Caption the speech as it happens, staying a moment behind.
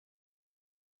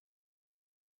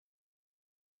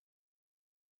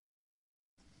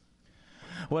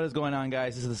What is going on,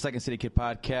 guys? This is the Second City Kid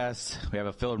podcast. We have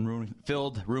a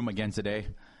filled room again today.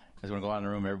 As we're going to go out in the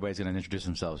room, everybody's going to introduce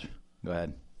themselves. Go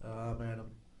ahead. I'm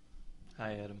Adam.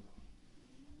 Hi, Adam.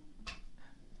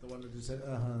 The one that just said,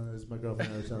 is my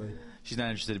girlfriend, Araceli. She's not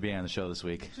interested in being on the show this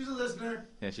week. She's a listener.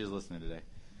 Yeah, she's a listener today.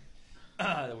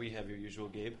 We have your usual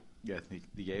Gabe. Yeah, the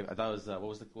Gabe. I thought it was,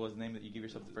 what was the name that you gave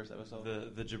yourself the first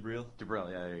episode? The Jabril.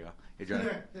 Jabril, yeah, there you go.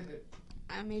 Adriana.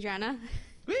 I'm Adriana.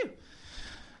 Woo!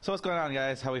 So what's going on,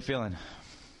 guys? How we feeling?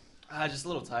 Just a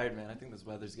little tired, man. I think this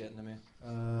weather's getting to me.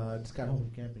 I just got home from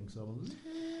camping, so I'm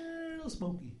a little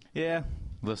smoky. Yeah, a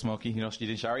little smoky. You know, you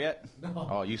didn't shower yet? No.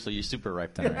 Oh, you're super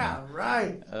ripe then. Yeah,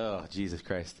 right. Oh, Jesus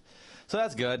Christ. So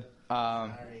that's good.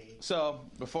 So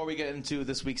before we get into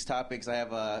this week's topics, I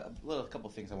have a couple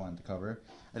things I wanted to cover.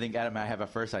 I think Adam and I have a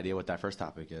first idea what that first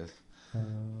topic is.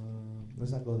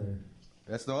 Let's not go there.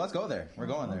 Let's go there. We're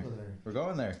going there. We're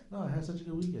going there. No, I had such a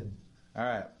good weekend. All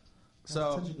right.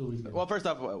 So, such a good weekend. well, first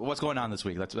off, what's going on this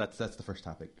week? That's the first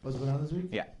topic. What's going on this week?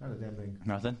 Yeah. Not a damn thing.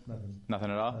 Nothing? Nothing.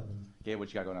 Nothing at all? Nothing. Gabe, what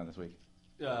you got going on this week?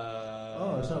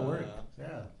 I started work.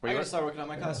 Yeah. I gotta start working on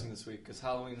my costume this week because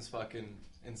Halloween's fucking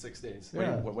in 6 days.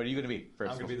 Yeah. What are you going to be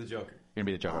first? I'm gonna be the Joker. You're going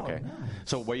to be the Joker, okay. Nice.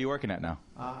 So where are you working at now?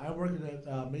 I'm working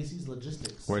at Macy's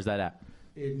Logistics. Where's that at?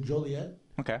 In Joliet.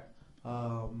 Okay.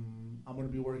 I'm going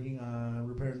to be working on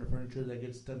repairing the furniture that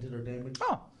gets dented or damaged.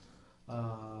 Oh.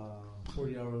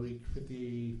 40-hour a week,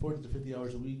 40 to 50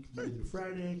 hours a week, Monday through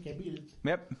Friday. Can't beat it.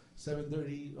 Yep.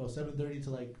 7:30 to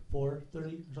like 4:30 or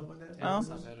something like that. Oh. It's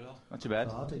not bad at all. Not too bad.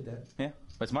 So I'll take that. Yeah.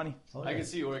 But it's money. Oh, I yeah. can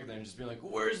see you working there and just being like,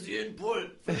 "Where's the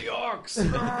input for the aux?"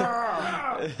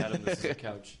 Adam, this is a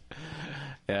couch.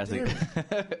 Yeah,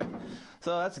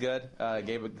 so that's good.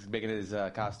 Gabe is making his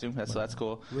costume. That's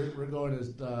cool. We're going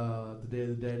as the Day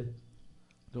of the Dead,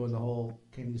 doing the whole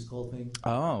candy skull thing.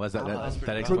 Oh, that's that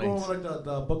pretty We're going explains. with like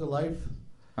the Book of Life.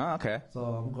 Oh, okay. So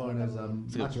I'm going as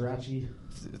Machirachi.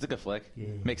 It's a good flick. Yeah.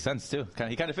 Makes sense too.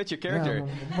 He kind of fits your character.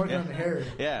 Yeah, I'm working on the hair.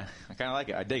 Yeah, I kind of like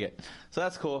it. I dig it. So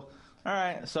that's cool. All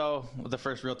right. So the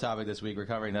first real topic this week, we're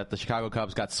covering that the Chicago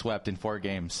Cubs got swept in 4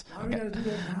 games Why we gotta do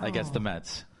that now? against the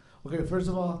Mets. Okay, first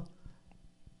of all,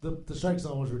 the strike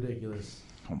zone was ridiculous.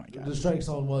 Oh my god. The strike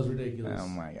zone was ridiculous. Oh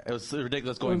my god. It was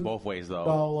ridiculous going both ways though.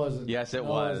 No, it wasn't. Yes, it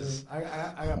was. I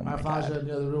got Oh my my Faja God. in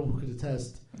the other room who could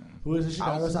attest. Who is a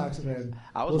Chicago Sox fan?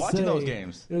 I was watching those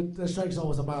games. The strike zone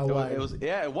was a mile wide. It was.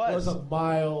 It was a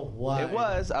mile wide. It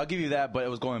was. I'll give you that, but it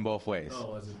was going both ways. No, it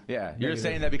wasn't. Yeah, you're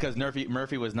saying that because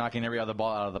Murphy was knocking every other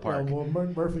ball out of the park. Yeah, well,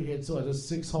 Murphy hit just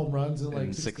 6 home runs in like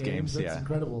In 6 6 games. That's yeah.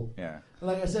 incredible. Yeah. And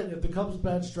like I said, if the Cubs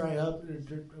bench dry up,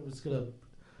 it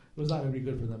was not gonna be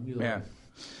good for them either. Yeah.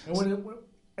 And when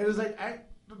it was like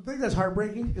the thing that's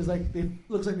heartbreaking is like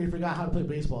looks like they forgot how to play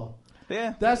baseball.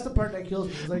 Yeah. That's the part that kills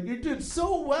me. It's like you did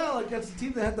so well against a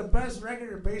team that had the best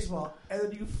record in baseball, and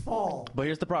then you fall. But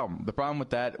here's the problem. The problem with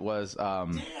that was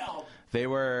they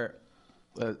were,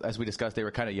 as we discussed, they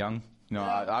were kind of young. You know,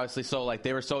 obviously, so like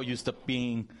they were so used to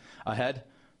being ahead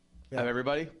of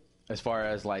everybody as far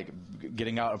as like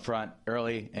getting out in front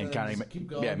early and kind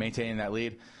of maintaining that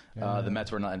lead. Yeah. The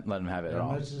Mets were not letting them have it at all.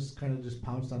 The Mets just kind of just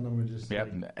pounced on them and just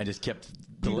And just kept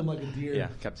beat them like a deer. Yeah,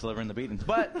 kept delivering the beatings.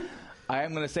 But I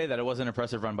am going to say that it was an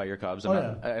impressive run by your Cubs.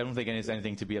 I don't think it's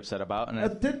anything to be upset about.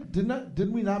 And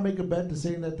didn't we not make a bet to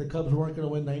saying that the Cubs weren't going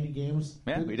to win 90 games?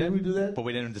 Yeah, we did. Didn't we do that? But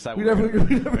we didn't decide. We never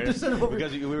decided what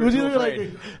because we it were was too either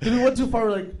afraid. like we went too far.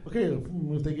 We're like, okay,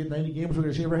 if they get 90 games, we're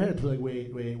going to shave our heads. We're like,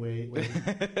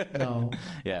 wait. No.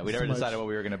 Yeah, we never decided what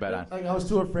we were going to bet on. Like I was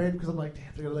too afraid because I'm like, damn,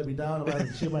 they're going to let me down. I'm going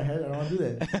to shave my head. I don't want to do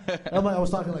that. And I was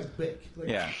talking like big. Like,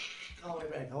 Yeah. all the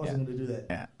way back. I wasn't going to do that.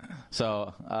 Yeah.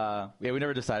 So, we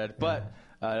never decided. But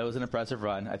it was an impressive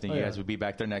run. I think you guys would be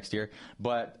back there next year.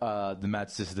 But the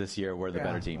Mets this year were the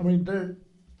better team. I mean,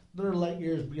 they're light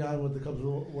years beyond what the Cubs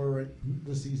were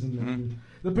this season. Mm-hmm. I mean,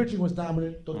 the pitching was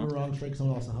dominant. Don't get me wrong, strike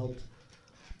zone also helped.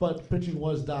 But pitching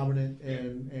was dominant,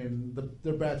 and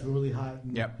their bats were really hot.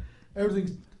 And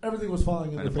everything was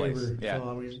falling in their favor. Yeah. So,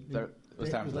 I mean, it was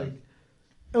time for them.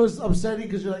 It was upsetting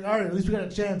because you're like, all right, at least we got a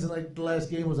chance. And like the last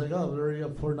game was like, oh, they're already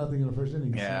up 4-0 in the first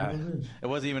inning. Yeah, So it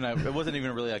wasn't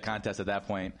even really a contest at that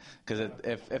point because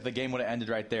if the game would have ended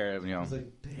right there, you know. It's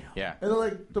like, damn. Yeah. And then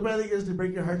like the bad thing is they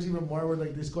break your hearts even more when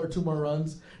like they score 2 more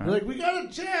runs. You're like, we got a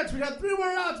chance. We got 3 more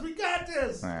outs. We got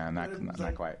this.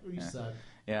 Not quite. We suck.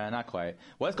 Yeah, not quite.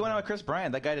 What's going on with Chris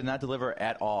Bryant? That guy did not deliver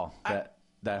at all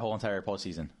that whole entire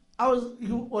postseason.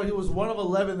 He was 1 of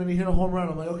 11, then he hit a home run.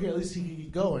 I'm like, okay, at least he can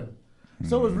keep going.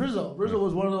 So was Rizzo. Rizzo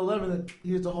was 1 of the 11 that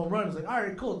he hits a home run. It's like, all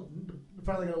right, cool.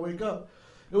 Finally gonna wake up.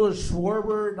 It was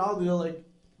Schwarber and all the like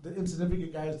the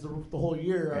insignificant guys the whole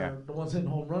year are the ones hitting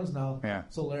home runs now. Yeah.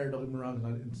 Soler, don't get me wrong,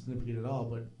 not insignificant at all,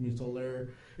 but I mean Soler.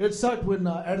 It sucked when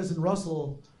Edison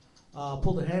Russell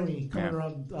pulled a hammy coming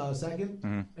around second,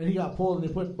 and he got pulled, and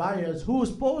they put Baez, who was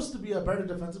supposed to be a better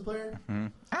defensive player.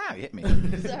 Ah, hit me.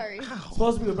 Sorry.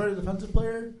 Supposed to be a better defensive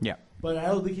player. Yeah. But I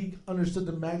don't think he understood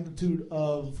the magnitude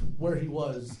of where he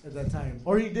was at that time.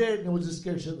 Or he did, and it was just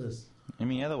scared shitless. I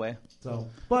mean, either way. So,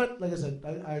 but like I said,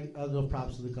 I'll give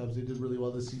props to the Cubs. They did really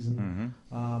well this season.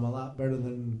 A lot better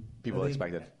than People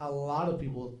expected. A lot of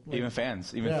people, like, Even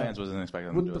fans wasn't expecting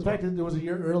them with to do the as fact well. that it was a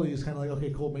year early is kind of like,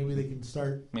 okay, cool, maybe they can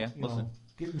start. We'll see.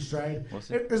 Getting stride. We'll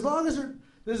see. As long as they're,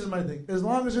 this is my thing. As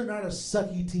long as they're not a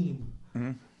sucky team,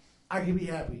 I can be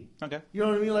happy. Okay. You know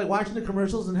what I mean? Like watching the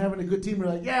commercials and having a good team, you're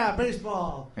like, yeah,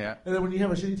 baseball. Yeah. And then when you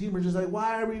have a shitty team, you're just like,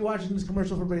 why are we watching this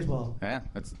commercial for baseball? Yeah,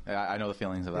 I know the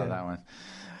feelings about that one.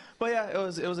 But yeah, it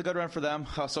was a good run for them.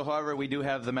 So, however, we do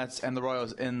have the Mets and the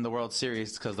Royals in the World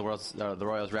Series because the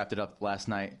Royals wrapped it up last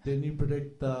night. Didn't you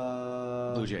predict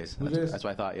the Blue Jays? That's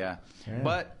what I thought. Yeah.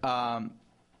 But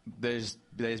they just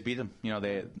beat them. You know,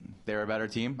 they're a better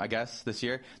team, I guess, this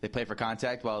year. They played for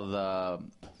contact while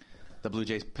the Blue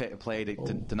Jays played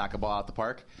to knock a ball out the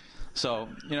park. So,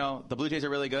 you know, the Blue Jays are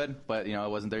really good, but, you know, it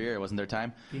wasn't their year. It wasn't their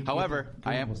time. However,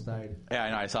 I am... Yeah,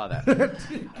 I know. I saw that.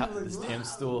 This damn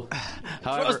stool.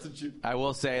 However, I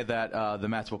will say that the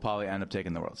Mets will probably end up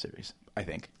taking the World Series, I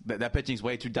think. That pitching's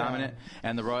way too dominant,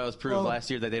 and the Royals proved last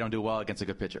year that they don't do well against a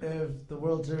good pitcher. If the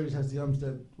World Series has the umps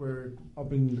that we're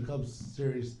upping the Cubs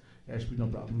series, there should be no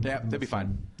problem. Yeah, they'll be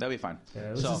fine. They'll be fine. Yeah,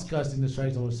 it was disgusting. The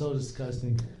strike zone was so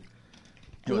disgusting.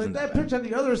 It wasn't that pitch on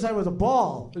the other side was a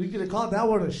ball. You could have called that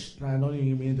one I don't even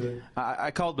get me into it. I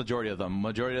called majority of them.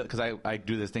 Because I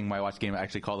do this thing when I watch the game. I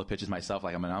actually call the pitches myself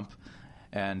like I'm an ump.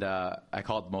 And I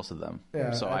called most of them.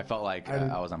 Yeah, so I felt like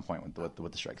I was on point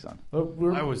with the strike zone.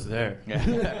 I was there.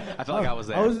 Yeah. I felt like I was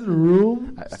there. I was in the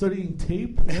room studying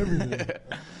tape and everything.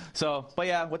 So, but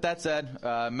yeah, with that said,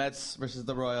 Mets versus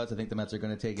the Royals, I think the Mets are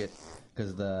going to take it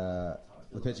because the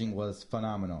pitching was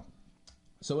phenomenal.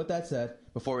 So with that said,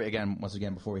 before we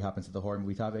hop into the horror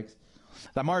movie topics,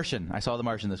 The Martian. I saw The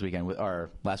Martian last weekend with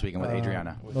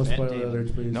Adriana. No spoiler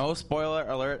alerts, please. No spoiler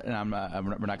alert, and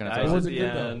we're not going to tell. Was it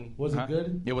good though? Was it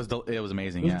good? It was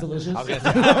amazing. It was delicious.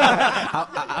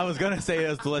 I was gonna say it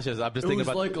was delicious. I'm just thinking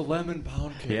about like a lemon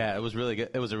pound cake. Yeah, it was really good.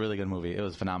 It was a really good movie. It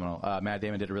was phenomenal. Matt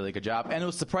Damon did a really good job, and it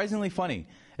was surprisingly funny.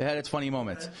 It had its funny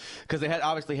moments because they had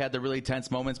obviously had the really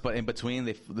tense moments, but in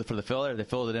between, for the filler, they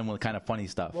filled it in with kind of funny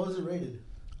stuff. What was it rated?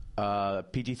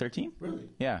 PG-13. Really?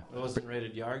 Yeah. It wasn't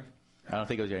rated Yarg. I don't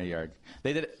think it was rated Yarg.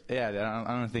 They did. Yeah,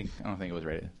 I don't think it was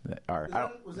rated R.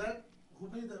 Was that who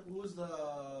made that? Who was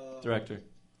the director?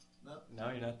 No,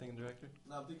 now you're not thinking director.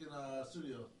 No, I'm thinking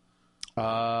studio.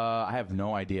 I have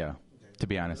no idea, to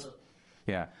be honest.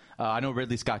 Yeah, I know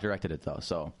Ridley Scott directed it though,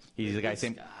 so he's the guy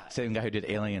same guy who did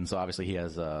Alien. So obviously he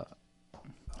has a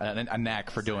knack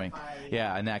for doing the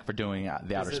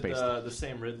outer space. Is it the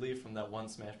same Ridley from that one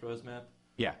Smash Bros. Map?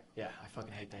 Yeah. Yeah, I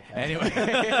fucking hate that guy. Anyway,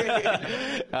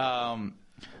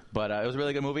 but it was a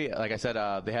really good movie. Like I said,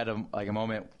 they had a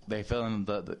moment. They fill in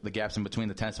the gaps in between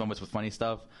the tense moments with funny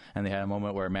stuff, and they had a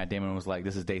moment where Matt Damon was like,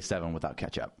 "This is day 7 without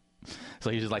ketchup." So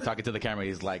he's just like talking to the camera.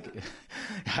 He's like,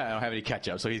 "I don't have any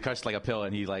ketchup." So he crushed like a pill,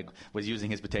 and he like was using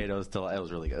his potatoes till it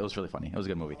was really good. It was really funny. It was a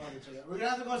good movie. We're gonna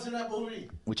have to go see that movie.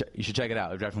 You should check it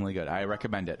out. It's definitely good. I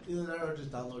recommend it. Either that or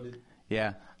just download it.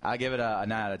 Yeah, I give it a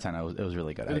 9 out of 10. It was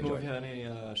really good. Did the movie have any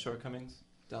shortcomings,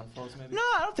 downfalls, maybe? No,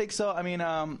 I don't think so. I mean,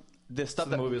 the stuff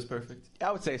the movie was perfect. I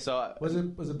would say so. Was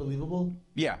it believable?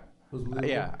 Yeah. Was it believable?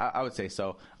 Yeah, I would say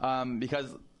so.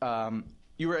 Because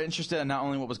you were interested in not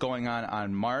only what was going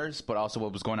on Mars, but also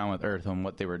what was going on with Earth and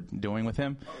what they were doing with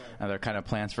him and their kind of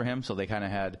plans for him. So they kind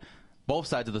of had both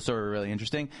sides of the story were really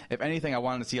interesting. If anything, I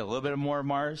wanted to see a little bit more of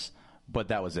Mars, but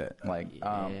that was it.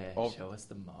 Show us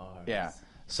the Mars. Yeah.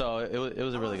 So it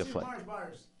was a really good flick.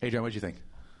 Adrian, what did you think?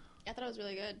 I thought it was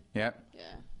really good. Yeah. Yeah.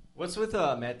 What's with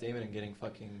Matt Damon and getting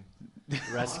fucking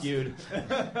rescued?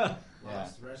 Yeah.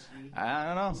 I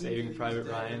don't know. Saving Private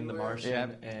Ryan, The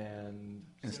Martian, and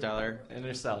Interstellar.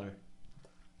 Private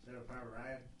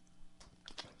Ryan.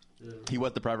 He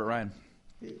was the Private Ryan.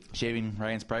 Shaving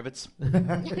Ryan's privates.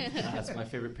 That's my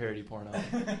favorite parody porno.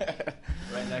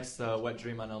 Right next to Wet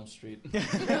Dream on Elm Street.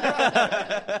 That's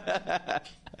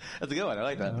a good one. I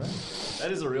like that.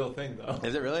 That is a real thing, though.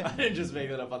 Is it really? I didn't just make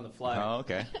that up on the fly. Oh,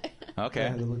 okay. Okay. I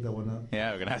had to look that one up.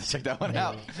 Yeah, we're going to have to check that one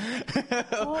out.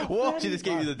 Whoa, she just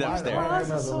gave you the death stare.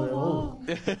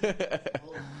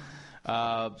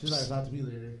 She's like, about to be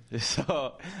there. So,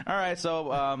 all right.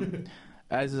 So,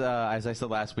 As I said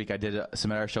last week, I did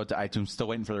submit our show to iTunes. Still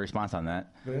waiting for the response on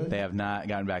that. Really? They have not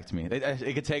gotten back to me.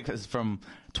 It could take us from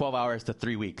 12 hours to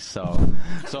 3 weeks. So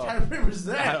What time frame is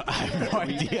that? I have no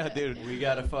idea, dude. We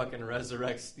gotta fucking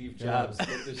resurrect Steve Jobs.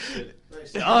 Get this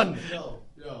shit Done. done.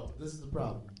 Yo, this is the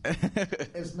problem.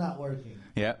 It's not working.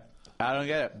 Yeah, I don't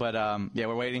get it, but yeah,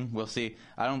 we're waiting. We'll see.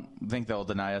 I don't think they'll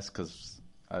deny us because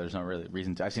there's no really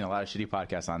reason to. I've seen a lot of shitty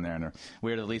podcasts on there, and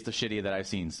we're the least of shitty that I've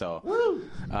seen. So, Woo!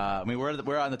 I mean,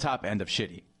 we're on the top end of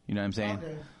shitty. You know what I'm saying?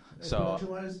 Okay. So,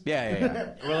 Production-wise?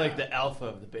 yeah. We're like the alpha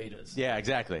of the betas. Yeah,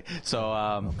 exactly.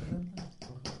 So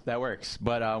that works.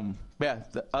 But yeah,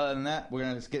 other than that, we're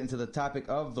gonna just get into the topic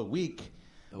of the week,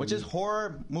 which is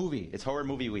horror movie. It's horror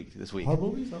movie week this week Horror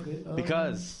movies? Okay.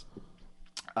 because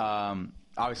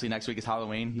obviously next week is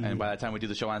Halloween, and by the time we do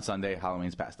the show on Sunday,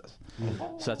 Halloween's past us.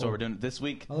 So that's what we're doing this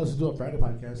week. Unless we do a Friday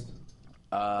podcast.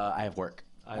 I have work.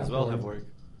 I as well have work.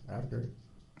 After.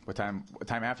 What time? What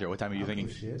time after? What time are you thinking?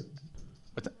 Shit.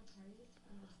 What ti-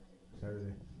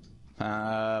 Saturday.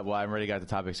 well, I already got the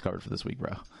topics covered for this week,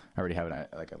 bro. I already have it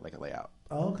like a layout.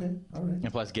 Oh, okay. All right.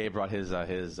 And plus, Gabe brought his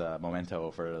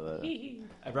memento for the.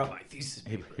 I brought my thesis.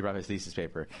 He brought his thesis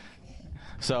paper.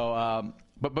 So,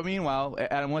 but meanwhile,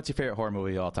 Adam, what's your favorite horror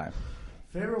movie of all time?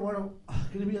 Favorite one?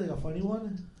 Can it be like a funny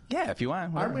one? Yeah, if you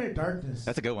want. whatever. Army of Darkness.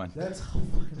 That's a good one. That's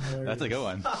fucking hilarious. That's a good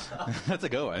one. That's a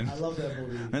good one. I love that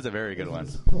movie. That's a very good one.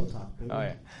 It's pillow talk, baby. Oh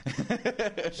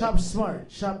yeah. Shop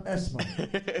smart. Shop S smart.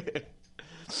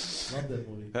 Love that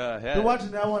movie. Yeah. Been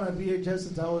watching that one on VHS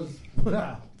since I was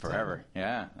Forever.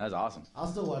 Yeah, that's awesome. I'll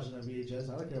still watch it on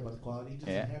VHS. I don't care about the quality. It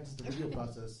just Yeah. enhances the video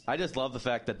process. I just love the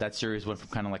fact that series went from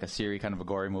kind of like a series, kind of a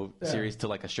gory movie series, to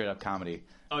like a straight up comedy.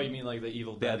 Oh, you mean like the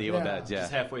Evil Dead? Yeah, the Evil Yeah. Dead. Yeah.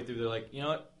 Just halfway through, they're like, you know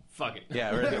what? Fuck it.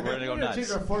 Yeah, we're gonna go We're gonna change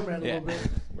nuts. our format a Yeah. little bit.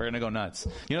 We're gonna go nuts.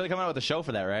 You know they're coming out with a show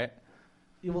for that, right?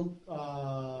 Evil.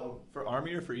 For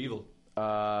Army or for Evil?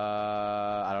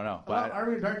 I don't know, but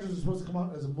Army of Darkness was supposed to come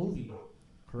out as a movie,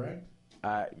 correct?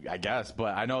 I guess.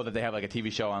 But I know that they have like a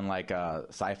TV show on like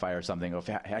Sci-Fi or something. Of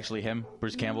actually him,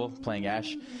 Bruce Campbell, playing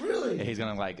Ash. Really? Yeah, he's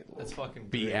gonna like That's fucking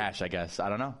be great. Ash, I guess. I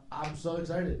don't know. I'm so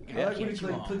excited. Yeah, I like when he keep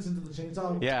it on. clicks into the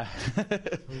chainsaw. Yeah.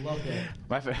 I love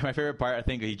that. My favorite part, I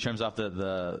think, he trims off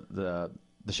the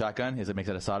shotgun. Is it makes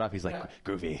it a sawed off? He's like Yeah.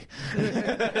 groovy.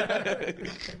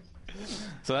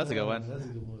 So that's a good one. That's a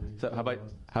good movie. So how about Is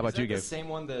that you, the Gabe? same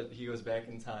one that he goes back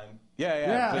in time? Yeah.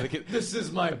 Yeah. So the kid- This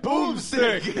is my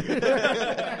boomstick.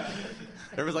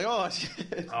 Everyone's like, oh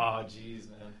shit. Oh, jeez,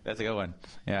 man. That's a good one.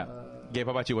 Yeah. Gabe,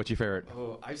 how about you? What's your favorite?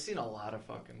 Oh, I've seen a lot of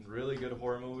fucking really good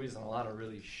horror movies and a lot of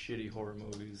really shitty horror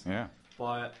movies. Yeah.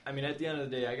 But, I mean, at the end of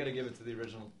the day, I gotta give it to the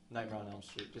original Nightmare on Elm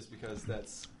Street just because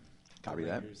that's... Copy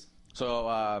that. lingers.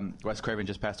 So Wes Craven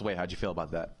just passed away. How'd you feel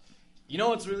about that? You know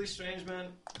what's really strange, man?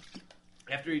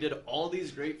 After he did all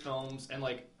these great films and,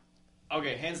 like,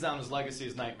 okay, hands down, his legacy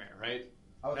is Nightmare, right?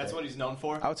 That's what he's known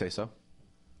for. I would say so.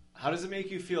 How does it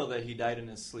make you feel that he died in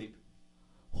his sleep?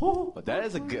 But that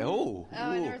is a good. Oh,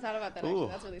 I never thought about that. Actually, Ooh.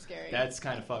 that's really scary. That's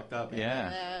kind of fucked up.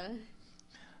 Yeah. Uh,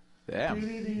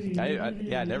 Damn.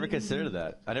 I never considered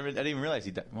that. I didn't even realize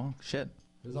he died. Well, shit.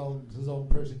 His own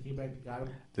person came back and got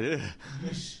him. Ugh.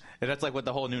 And that's like what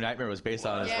the whole New Nightmare was based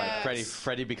on. Is Yes. like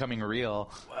Freddy becoming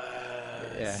real.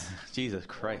 Yeah. Jesus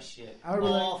Christ. Shit. I would be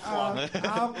like, fuck.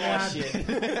 I'm Oh, shit.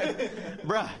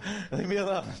 Bruh, leave me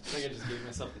alone. I think I just gave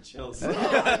myself the chills. So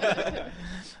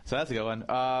that's a good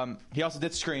one. He also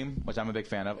did Scream, which I'm a big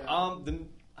fan of.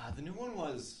 The new one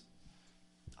was...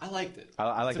 I liked it.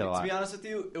 I liked it a lot. To be honest with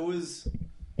you,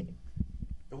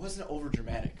 it wasn't over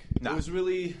dramatic. No. It was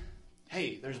really,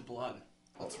 hey, there's blood.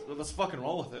 Let's fucking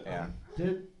roll with it. Yeah.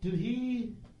 Did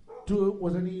he do it?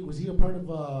 Was he a part of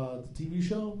the TV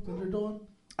show that they're doing?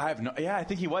 I have no. Yeah, I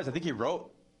think he was. I think he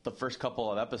wrote the first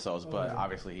couple of episodes, but Okay.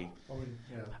 obviously he. I mean,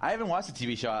 yeah. I haven't watched the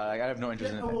TV show. I have no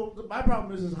interest in it. Well, my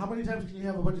problem is how many times can you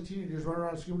have a bunch of teenagers run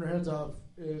around screaming their heads off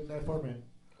in that format?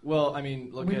 Well, I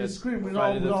mean, look We at just scream, we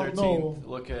Friday all- the we all 13th. know.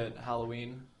 Look at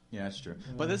Halloween. Yeah, that's true.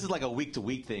 But this is like a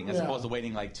week-to-week thing, as Yeah. opposed to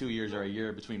waiting like 2 years or a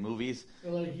year between movies.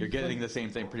 Like, You're getting the same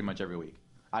thing pretty much every week.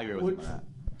 I agree with which you on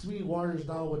that. to me, Warner's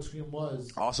now what Scream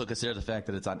was. Also, consider the fact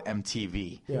that it's on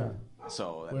MTV. Yeah,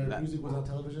 So where music was on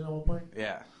television at one point.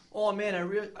 yeah. Oh man,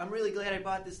 I'm really glad I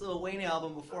bought this Lil Wayne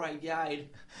album before I died.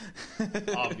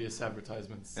 Obvious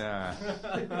advertisements. Yeah.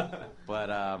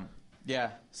 But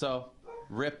yeah. So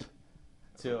rip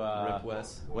to Rip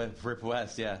Wes. With Rip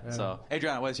West. Yeah. Yeah. So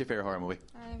Adriana, what is your favorite horror movie?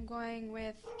 I'm going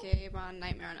with Gabe on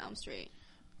Nightmare on Elm Street.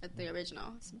 The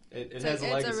original. It It's has a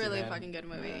legacy, really man. fucking good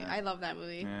movie. I love that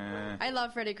movie. Eh. I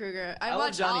love Freddy Krueger. I love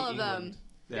watched Johnny all of them. England.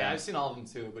 Yeah, I've seen all of them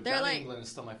too, but They're Johnny like- England is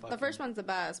still my fucking. The first one's the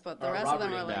best, but the Or rest Robert of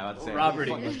them are England. Yeah, like. I'd say Robert who the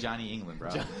fuck England. was Johnny England, bro.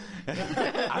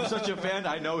 I'm such a fan.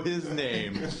 I know his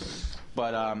name.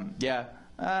 But yeah,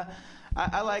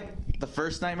 I like the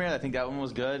first Nightmare. I think that one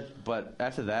was good. But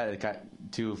after that, it got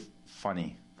too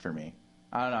funny for me.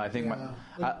 I don't know. I think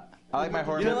I like my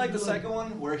horror. You didn't movie. like the second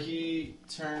one where he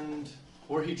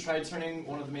tried turning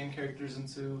one of the main characters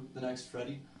into the next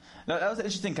Freddy? No, that was an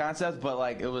interesting concept, but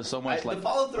like it was so much The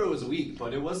follow through was weak,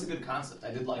 but it was a good concept.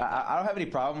 I did like that. I don't have any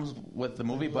problems with the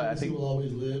movie, but I Legacy think will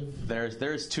always live.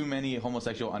 there's too many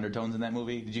homosexual undertones in that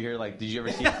movie. Did you hear? Did you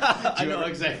ever see? I know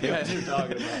exactly what you're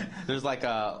talking about. There's like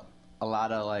a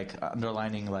lot of like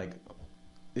underlining like,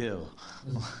 ew.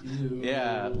 Ew.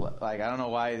 Yeah, like I don't know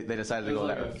why they decided It to was go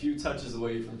like that a way. few touches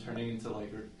away from turning into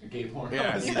like a gay porn.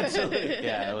 Yeah, essentially.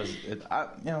 yeah, it was. How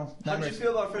did you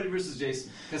feel about Freddy vs.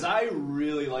 Jason? Because I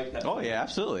really like that. Oh yeah,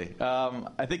 absolutely.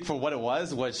 I think for what it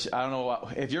was, which I don't know,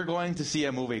 if you're going to see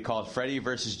a movie called Freddy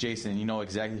versus Jason, you know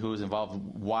exactly who's involved.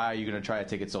 Why are you going to try to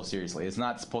take it so seriously? It's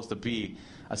not supposed to be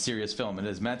a serious film. It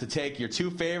is meant to take your two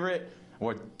favorite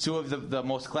or two of the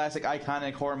most classic,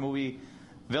 iconic horror movie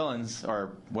villains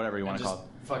or whatever you want to call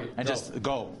it, fuck it, and go. just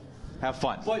go. Have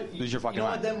fun. But Lose your fucking you know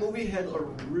mind. what? That movie had a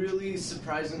really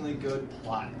surprisingly good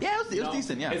plot. Yeah, it was You know?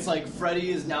 decent. Yeah, It's like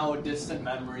Freddy is now a distant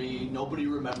memory. Nobody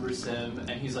remembers him, and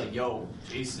he's like, "Yo,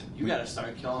 Jason, you got to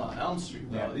start killing on Elm Street,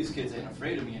 bro. Yeah. These kids ain't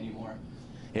afraid of me anymore."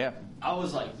 yeah. I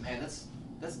was like, "Man, that's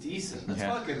decent. That's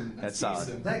Yeah, fucking that's solid.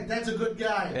 decent." That's a good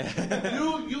guy.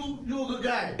 you a good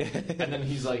guy. And then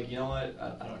he's like, "You know what?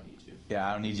 I don't need you." Yeah,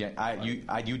 I don't need you.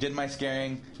 You did my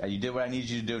scaring. You did what I needed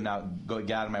you to do. Now go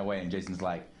get out of my way. And Jason's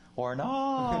like, or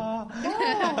no.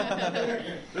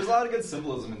 There's a lot of good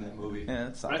symbolism in that movie. Yeah,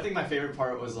 that's but I think my favorite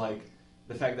part was like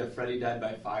the fact that Freddy died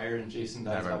by fire and Jason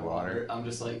dies by water. I'm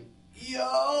just like,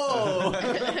 yo.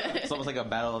 It's almost like a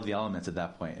battle of the elements at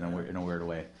that point in a weird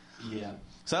way. Yeah.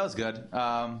 So that was good.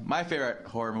 My favorite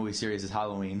horror movie series is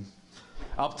Halloween.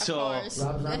 Up till course.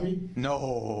 Rob Zombie?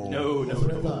 no, That's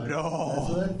what I thought.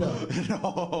 no, That's what I thought.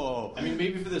 no. I mean,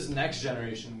 maybe for this next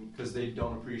generation, because they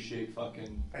don't appreciate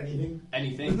fucking Anything?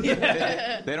 anything.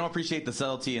 Yeah. They don't appreciate the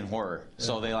subtlety in horror,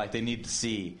 so they need to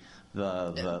see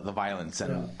the violence,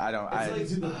 and Yeah. I don't.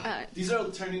 It's I, like, these are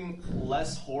turning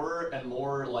less horror and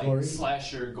more like Gory?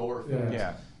 slasher gore films.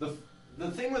 yeah.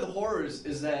 The thing with horrors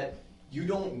is that you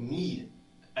don't need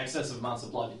excessive amounts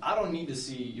of blood. I don't need to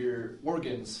see your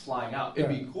organs flying out. It'd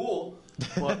be cool,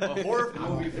 but a horror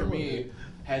movie for me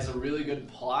has a really good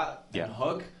plot and Yeah.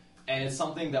 hook, and it's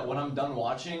something that when I'm done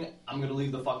watching, I'm gonna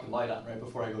leave the fucking light on right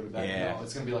before I go to bed. Yeah. You know?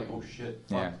 It's gonna be like, oh shit.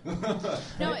 Yeah. Fuck.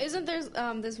 No, isn't there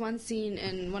this one scene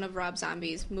in one of Rob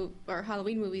Zombie's or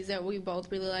Halloween movies that we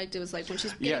both really liked? It was like when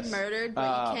she's getting Yes. murdered,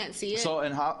 but you can't see it. So,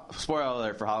 in spoiler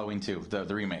alert for Halloween 2, the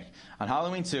remake. On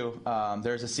Halloween 2,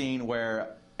 there's a scene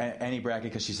where Annie Brackett,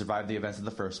 because she survived the events of the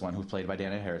first one, who's played by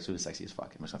Dana Harris, who is sexy as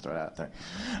fuck. I'm just going to throw that out there.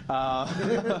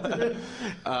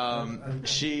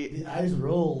 She... The eyes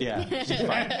roll. Yeah, she's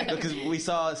fine. Because we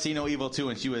saw See No Evil 2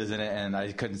 and she was in it, and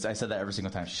I said that every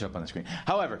single time she showed up on the screen.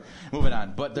 However, moving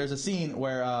on. But there's a scene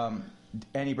where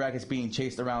Annie Brackett's being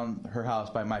chased around her house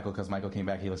by Michael, because Michael came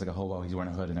back. He looks like a hobo. He's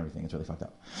wearing a hood and everything. It's really fucked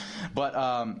up.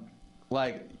 But,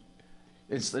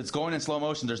 it's going in slow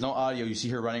motion. There's no audio. You see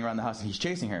her running around the house, and he's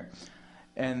chasing her.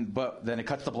 But then it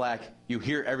cuts to black. You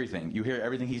hear everything. You hear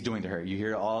everything he's doing to her. You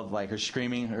hear all of, like, her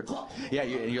screaming.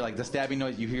 You're like the stabbing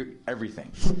noise. You hear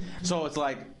everything. So it's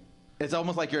like, it's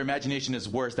almost like your imagination is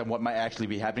worse than what might actually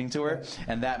be happening to her.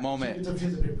 And that moment, that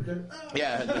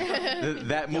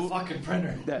movie, fucking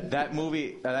printer. that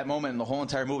movie, that moment in the whole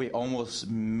entire movie almost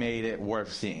made it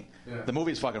worth seeing. Yeah. The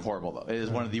movie is fucking horrible though. It is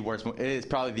one of the worst. It is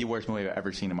probably the worst movie I've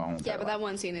ever seen in my whole entire yeah, but life. that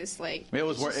one scene is like It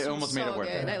was. just It almost made so it worth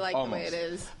good. it. I like Almost. the way it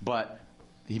is. But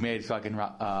he made fucking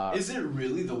Is it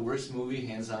really the worst movie,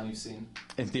 hands down, you've seen?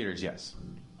 in theaters. Yes,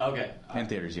 Okay. in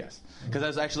theaters. Yes,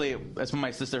 because that's when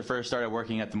my sister first started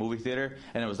working at the movie theater,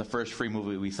 and it was the first free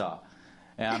movie we saw.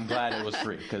 And I'm glad it was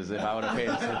free, because if I would have paid,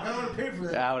 I would have paid for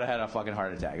that. I would have had a fucking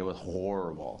heart attack. It was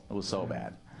horrible. It was so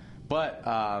bad. But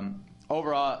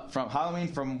overall, from Halloween,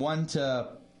 from 1 to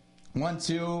 1,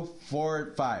 2,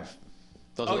 4, 5.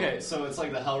 Those are Okay, so it's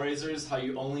like the Hellraisers, how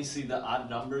you only see the odd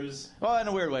numbers. Well, in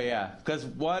a weird way, yeah. Because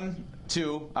 1,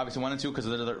 2, obviously 1 and 2, because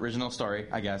they're the original story,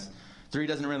 I guess. 3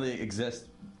 doesn't really exist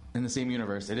in the same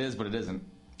universe. It is, but it isn't.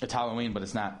 It's Halloween, but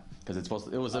it's not, because it's supposed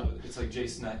to. It was It's like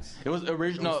Jason X. It was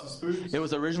original. Ghosts and Spooks? It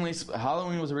was originally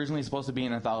Halloween was originally supposed to be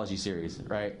an anthology series,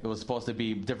 right? It was supposed to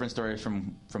be different stories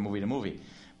from movie to movie,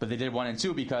 but they did 1 and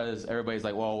 2 because everybody's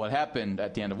like, well, what happened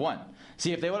at the end of 1?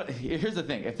 See, if they would, here's the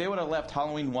thing: if they would have left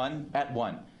Halloween 1 at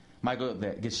 1, Michael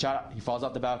gets shot. He falls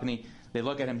off the balcony. They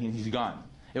look at him. He's gone.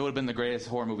 it would have been the greatest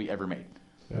horror movie ever made.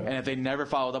 Yeah. And if they never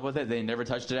followed up with it, they never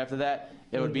touched it after that,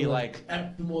 it would be like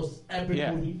the most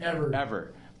epic movie ever.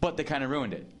 Ever. But they kind of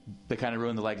ruined it. They kind of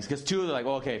ruined the legacy. Because 2, they're like,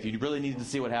 well, okay, if you really needed to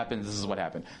see what happens, this is what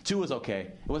happened. 2 was okay.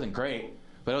 It wasn't great,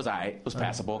 but it was alright. It was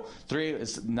passable. 3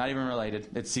 is not even related.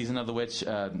 It's Season of the Witch,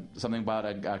 something about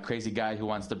a crazy guy who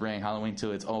wants to bring Halloween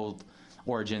to its old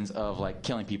origins of like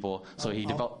killing people. So he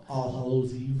developed All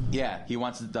Hallows Eve. Yeah, he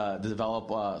wants to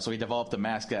develop. So he developed a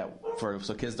mask for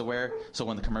kids to wear. So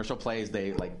when the commercial plays,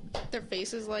 they like Their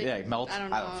faces like melt. I don't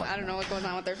know. I don't know what goes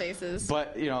on with their faces.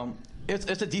 But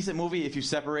it's a decent movie if you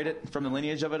separate it from the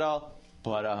lineage of it all.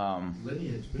 But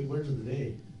Lineage, big words of the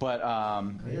day. but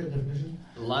Can I get a definition?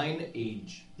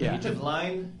 Lineage. Yeah. Age of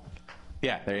line.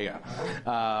 yeah, there you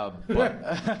go.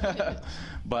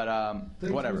 But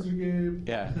Thanks, whatever. Mr. Gabe.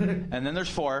 Yeah, and then there's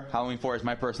 4. Halloween 4 is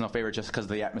my personal favorite just because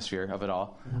of the atmosphere of it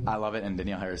all. I love it, and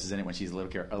Danielle Harris is in it when she's a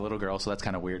little girl, so that's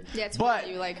kind of weird. Yeah, it's but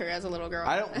weird you like her as a little girl.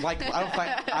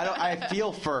 I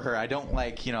feel for her. I don't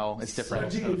like, it's different.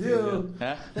 What you do?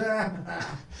 Yeah?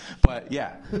 But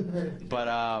yeah,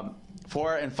 but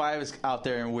 4 and 5 is out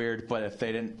there and weird. But if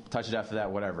they didn't touch it after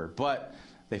that, whatever. But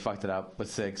they fucked it up with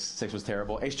 6. 6 was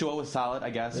terrible. H2O was solid, I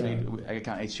guess. Yeah. I could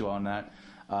count H2O on that.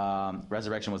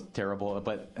 Resurrection was terrible,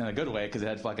 but in a good way because it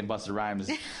had fucking Busta Rhymes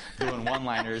doing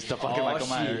one-liners to fucking Michael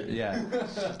Myers. Yeah,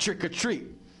 trick or treat,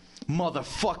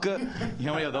 motherfucker. You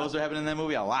know how many of those are happening in that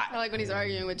movie? A lot. I like when he's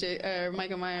arguing with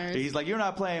Michael Myers. He's like, "You're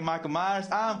not playing Michael Myers.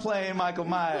 I'm playing Michael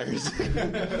Myers."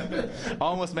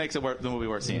 Almost makes it the movie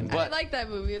worth seeing. I But like that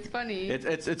movie. It's funny.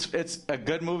 it's a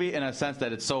good movie in a sense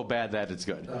that it's so bad that it's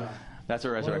good. That's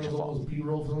where Resurrection One of falls. those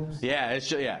B-roll films. Yeah,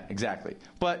 exactly.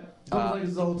 But It's like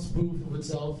its own spoof of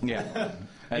itself. yeah.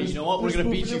 And you know what? We're We're gonna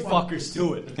beat you spoofing it. fuckers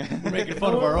to it. We're making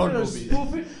fun of our own We're gonna movies.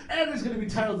 spoof it, and it's going to be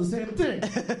titled the same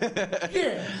thing.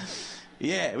 Yeah.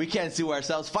 Yeah, we can't sue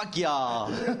ourselves. Fuck y'all.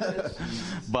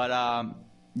 But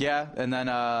yeah, and then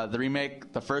the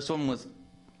remake, the first one was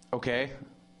okay,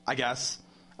 I guess.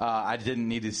 I didn't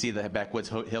need to see the backwoods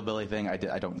hillbilly thing. I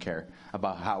don't care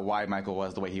about why Michael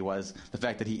was the way he was. The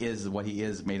fact that he is what he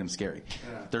is made him scary.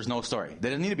 Yeah. There's no story.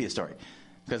 There doesn't need to be a story.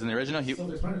 Because in the original,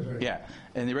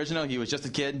 in the original, he was just a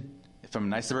kid from a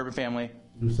nice suburban family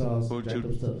Who saw some jacked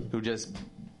up stuff. who just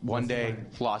one day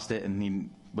lost it and he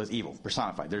was evil,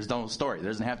 personified. There's no story. There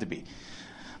doesn't have to be.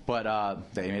 But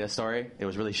they made a story. It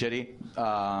was really shitty.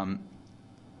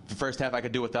 The first half I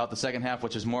could do without. The second half,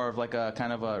 which is more of like a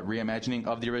kind of a reimagining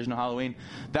of the original Halloween,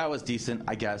 that was decent,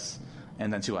 I guess.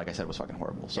 And then 2, like I said, was fucking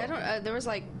horrible. So. There was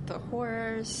like the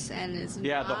horse and his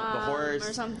Yeah, the mom horse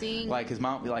or something. Like his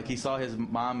mom, like he saw his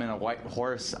mom in a white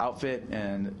horse outfit,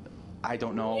 and I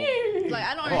don't know. Like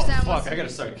I don't Oh understand. fuck! I gotta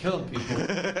start killing people.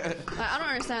 I don't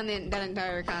understand that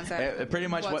entire concept. Pretty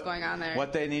much what's going on there.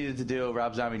 What they needed to do,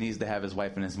 Rob Zombie needs to have his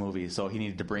wife in his movie, so he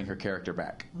needed to bring her character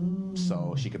back,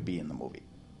 so she could be in the movie,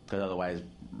 because otherwise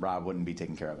Rob wouldn't be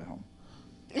taken care of at home.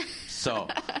 So,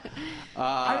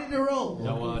 I need to roll.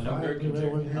 No gherkin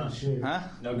jerky, huh? huh?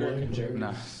 No gherkin jerky.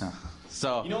 No.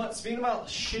 So You know what? Speaking about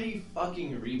shitty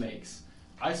fucking remakes,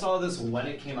 I saw this when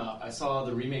it came out. I saw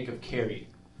the remake of Carrie.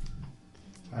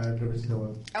 I've never seen that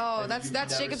one. Oh, Have that's you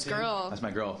that's never Jacob's seen- girl. that's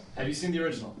my girl. Have you seen the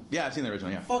original? Yeah, I've seen the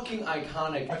original. Yeah. Fucking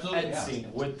iconic Absolutely, end yeah.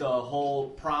 scene with the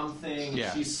whole prom thing.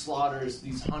 Yeah. She slaughters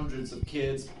these hundreds of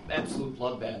kids. Absolute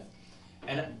bloodbath.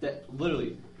 And that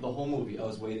literally the whole movie, I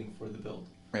was waiting for the build.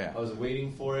 Yeah. I was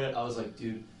waiting for it. I was like,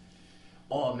 dude,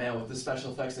 oh man, with the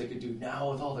special effects they could do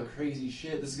now with all the crazy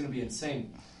shit, this is gonna be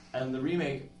insane. And the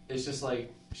remake is just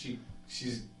like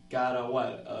she's got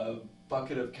a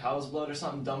bucket of cow's blood or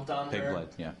something dumped on Pig her. blood.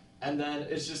 Yeah. And then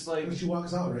it's just like And she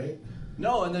walks out, right?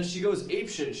 no, and then she goes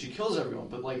apeshit and she kills everyone.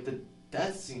 But like the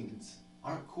death scenes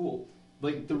aren't cool.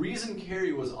 Like the reason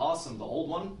Carrie was awesome, the old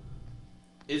one,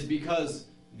 is because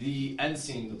the end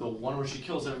scene, the one where she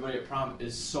kills everybody at prom,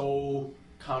 is so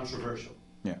controversial.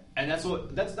 Yeah. And that's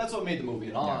what made the movie.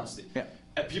 In all honesty, Yeah.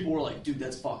 And people were like, "Dude,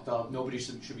 that's fucked up. Nobody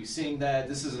should be seeing that.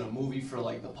 This isn't a movie for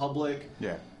like the public."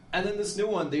 Yeah. And then this new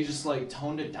one, they just like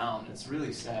toned it down. It's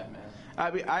really sad, man.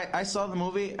 I mean, I saw the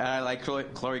movie, and I like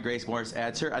Chloe Grace Moretz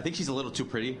as her. I think she's a little too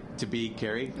pretty to be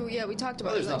Carrie. Oh, yeah, we talked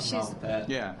about Well, it. there's Like, nothing wrong with that.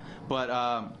 Yeah,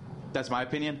 but that's my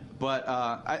opinion. But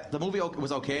the movie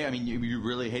was okay. I mean, you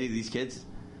really hated these kids.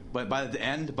 But by the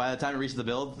end, by the time it reached the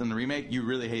build and the remake, you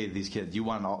really hated these kids. You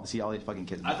wanted to see all these fucking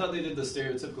kids. I thought they did the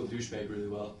stereotypical douchebag really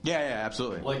well. Yeah,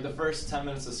 absolutely. Like the first 10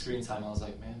 minutes of screen time, I was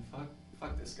like, man,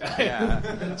 fuck this guy.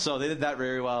 Yeah. So they did that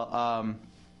very well.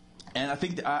 And I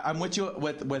think I'm with you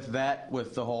with that,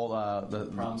 with the whole the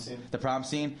Prom scene? The prom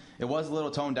scene. It was a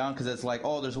little toned down because it's like,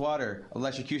 oh, there's water,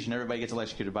 electrocution, everybody gets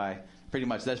electrocuted by. Pretty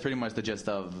much, that's pretty much the gist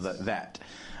of that.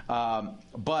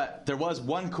 But there was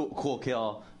one cool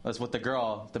kill. Was with the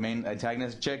girl, the main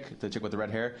antagonist chick, the chick with the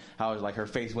red hair. How like her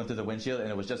face went through the windshield, and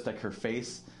it was just like her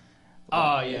face.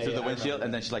 Through the windshield,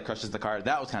 and then she like crushes the car.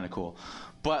 That was kind of cool.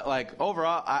 But like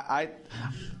overall, I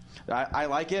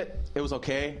like it. It was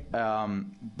okay.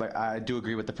 But I do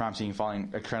agree with the prom scene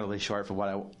falling incredibly short for what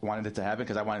I wanted it to happen,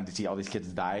 because I wanted to see all these kids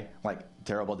die like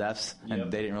terrible deaths,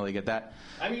 and they didn't really get that.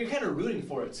 I mean, you're kind of rooting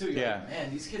for it too. You're like,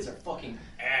 man, these kids are fucking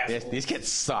assholes. These kids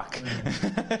suck.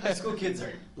 High school kids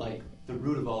are like the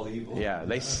root of all evil. Yeah,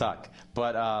 they suck.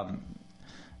 But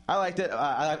I liked it.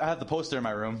 I have the poster in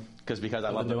my room because I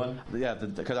love the one. Yeah,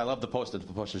 because I love the poster.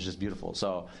 The poster's just beautiful.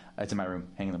 So it's in my room,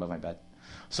 hanging above my bed.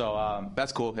 So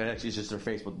that's cool. It actually is just her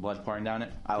face with blood pouring down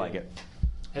it. I like it.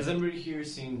 Has anybody here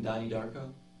seen Donnie Darko?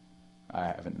 I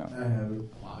haven't, no. I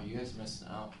haven't. Wow, you guys are missing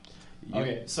out.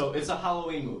 Okay, so it's a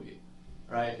Halloween movie,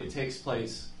 right? It takes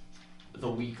place the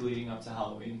week leading up to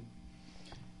Halloween.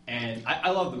 And I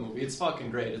love the movie. It's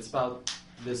fucking great. It's about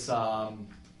this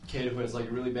kid who has like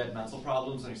really bad mental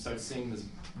problems, and he starts seeing this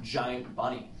giant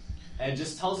bunny. And it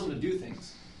just tells him to do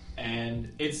things.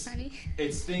 And it's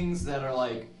things that are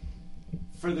like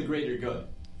for the greater good.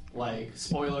 Like,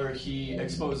 spoiler, he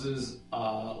exposes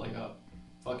like a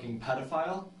fucking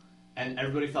pedophile. And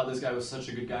everybody thought this guy was such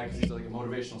a good guy because he's like a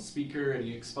motivational speaker and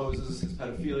he exposes his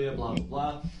pedophilia, blah, blah,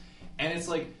 blah. And it's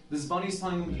like, this bunny's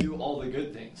telling him to do all the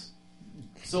good things.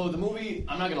 So the movie,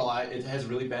 I'm not going to lie, it has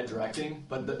really bad directing,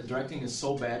 but the directing is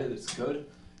so bad that it's good.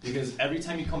 Because every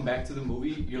time you come back to the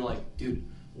movie, you're like, dude,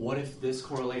 what if this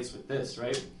correlates with this,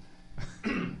 right?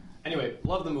 Anyway,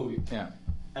 love the movie. Yeah.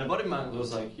 And a buddy of mine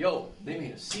was like, yo, they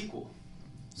made a sequel.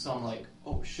 So I'm like,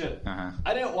 oh shit. Uh-huh.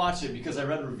 I didn't watch it because I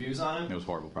read reviews on it. It was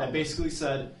horrible, probably. That basically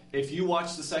said, if you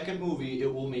watch the second movie,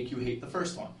 it will make you hate the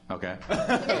first one. Okay.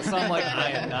 So I'm like,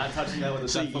 I am not touching that with a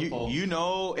So 10-foot pole. you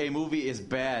know a movie is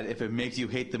bad if it makes you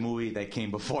hate the movie that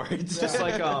came before it. Just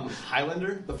like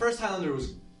Highlander. The first Highlander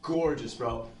was gorgeous,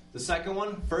 bro. The second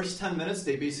one, first 10 minutes,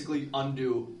 they basically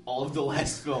undo all of the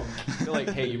last film. They're like,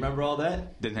 hey, you remember all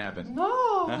that? Didn't happen.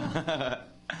 No.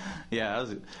 Yeah, that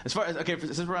was, as far as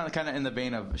since we're on kind of in the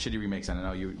vein of shitty remakes, I don't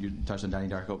know you touched on Donnie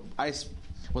Darko. I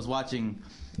was watching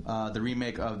the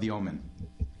remake of The Omen.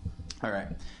 All right,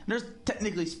 there's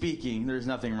technically speaking, there's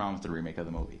nothing wrong with the remake of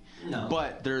the movie. No,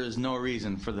 but there is no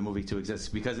reason for the movie to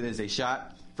exist because it is a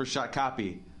shot-for-shot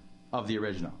copy of the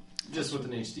original. Just with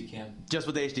an HD cam. Just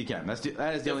with the HD cam. That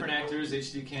is the different only actors,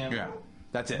 HD cam. Yeah,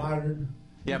 that's it. Modern.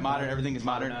 Yeah, modern. Everything is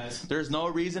modern. Modernized. There's no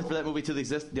reason for that movie to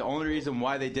exist. The only reason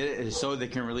why they did it is so they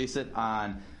can release it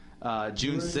on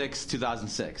June 6,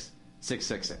 2006.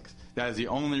 666. That is the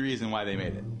only reason why they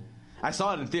made it. I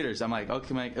saw it in theaters. I'm like,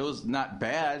 okay, it was not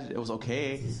bad. It was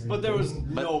okay. But there was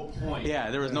no point. Yeah,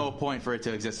 there was no point for it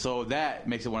to exist. So that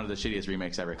makes it one of the shittiest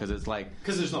remakes ever because it's like...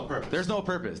 Because there's no purpose. There's no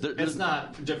purpose. It's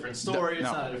not a different story. It's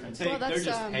not a different take. Well, They're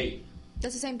just hate.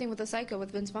 That's the same thing with the Psycho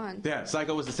with Vince Vaughn. Yeah,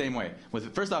 Psycho was the same way.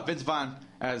 With first off, Vince Vaughn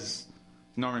as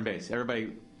Norman Bates.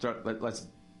 Everybody, let's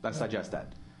digest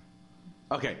that.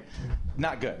 Okay,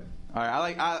 not good. All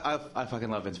right, I fucking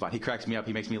love Vince Vaughn. He cracks me up.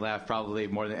 He makes me laugh probably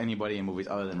more than anybody in movies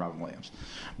other than Robin Williams.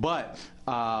 But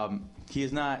he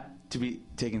is not to be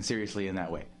taken seriously in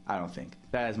that way. I don't think.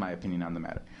 That is my opinion on the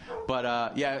matter.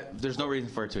 But yeah, there's no reason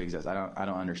for it to exist. I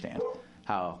don't understand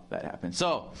how that happened.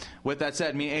 So, with that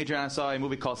said, me and Adrian saw a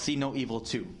movie called See No Evil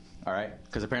 2. All right?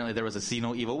 Because apparently there was a See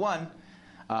No Evil 1.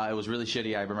 It was really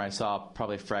shitty. I remember I saw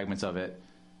probably fragments of it.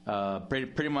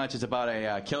 Pretty much it's about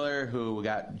a killer who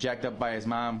got jacked up by his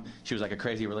mom. She was like a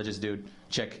crazy religious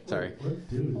chick.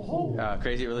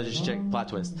 Crazy religious chick, plot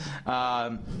twist.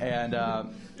 And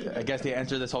I guess they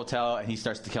enter this hotel and he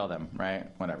starts to kill them, right?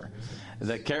 Whatever.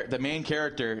 The main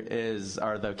character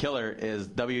the killer is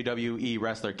WWE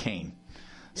wrestler Kane.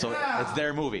 So it's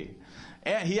their movie.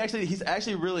 And he's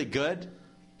actually really good.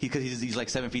 Because he's like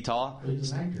 7 feet tall.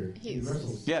 He's an actor. He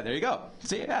wrestles. Yeah, there you go.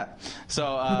 See, yeah.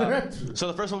 So so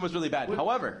the first one was really bad.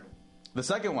 However, the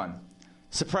second one,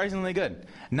 surprisingly good.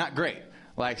 Not great.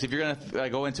 Like, so if you're gonna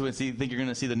go into it and think you're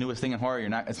gonna see the newest thing in horror,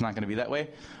 it's not gonna be that way.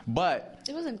 But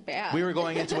it wasn't bad. We were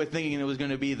going into it thinking it was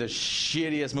gonna be the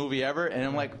shittiest movie ever, and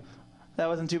I'm like, that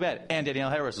wasn't too bad. And Danielle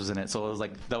Harris was in it, so it was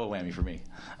like double whammy for me.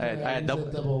 I had double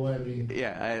whammy.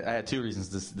 Yeah, I had two reasons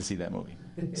to see that movie.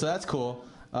 So that's cool.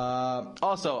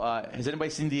 Also, has anybody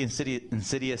seen the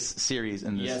Insidious series?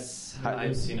 In this? Yes,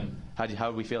 I've seen them. How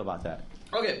do we feel about that?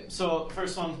 Okay, so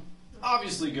first one,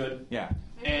 obviously good. Yeah.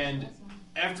 And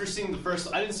after seeing the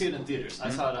first, I didn't see it in theaters. I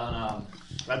saw it on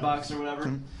Redbox or whatever.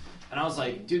 And I was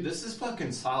like, dude, this is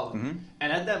fucking solid.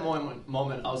 And at that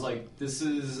moment, I was like, this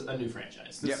is a new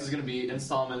franchise. This is going to be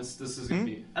installments. This is going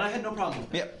to be... And I had no problem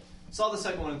with it. Yep. Saw the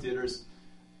second one in theaters.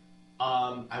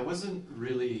 I wasn't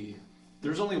really.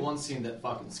 There's only one scene that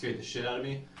fucking scared the shit out of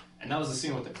me, and that was the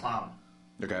scene with the clown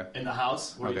Okay. in the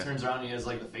house where he Okay. turns around and he has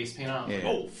like the face paint on. I'm like, Yeah.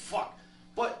 oh fuck!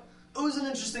 But it was an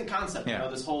interesting concept. Yeah. You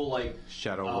know, this whole like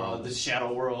Shadow world. the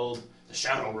shadow world, the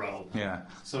shadow world. Yeah.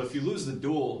 So if you lose the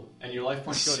duel and your life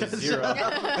points go to 0,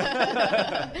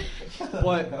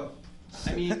 but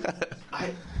I mean,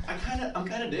 I'm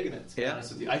kind of digging it. To be Yeah.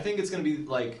 honest with you, I think it's gonna be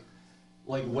like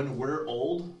when we're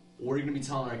old, we're gonna be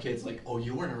telling our kids like, "Oh,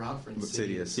 you weren't around for Insidious.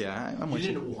 Insidious. Yeah, I'm You with you.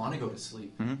 didn't want to go to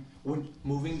sleep. Mhm. When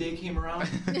moving day came around,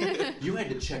 you had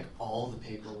to check all the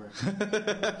paperwork."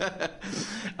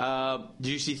 Did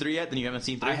you see 3 yet? Then you haven't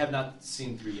seen 3? I have not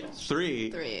seen 3 yet.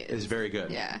 3 3 is very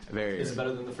good. Yeah. Very Is it good.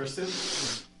 better than the first 2?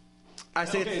 I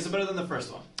say Okay, is it better than the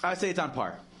first one? I say it's on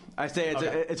par. I say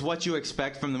Okay. it's what you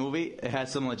expect from the movie. It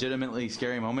has some legitimately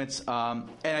scary moments. And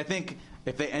I think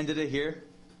if they ended it here,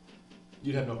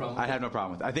 You'd have no problem. I'd have no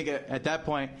problem with it. I think at that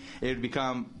point, it would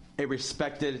become a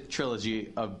respected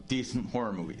trilogy of decent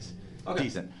horror movies. Okay.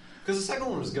 Decent. Because the second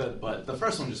one was good, but the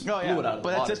first one just Oh, blew yeah. it out of the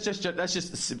But water. that's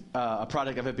just a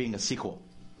product of it being a sequel.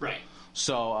 Right.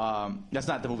 So that's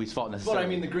not the movie's fault But necessarily. I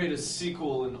mean, the greatest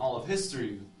sequel in all of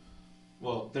history.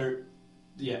 Well,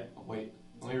 yeah. Wait.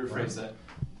 Let me rephrase that.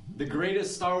 The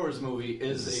greatest Star Wars movie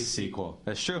is It's a a sequel.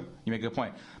 That's true. You make a good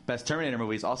point. Best Terminator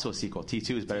movie is also a sequel.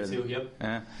 T2 is better T2, than. yep.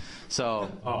 Yeah. So.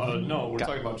 No, we're Got-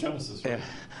 talking about Genesis. Right? Yeah.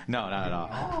 No, not at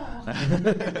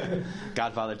all.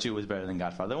 Godfather 2 was better than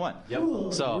Godfather 1. Yep.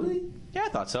 So, Really? yeah, I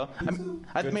thought so. I mean,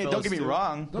 don't Goodfellas get me 2.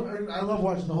 wrong. I love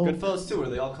watching the whole. Goodfellas 2, where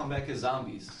they all come back as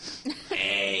zombies.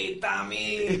 Hey,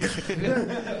 Tommy!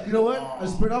 You know what? A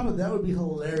spin off of that would be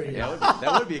hilarious. Yeah,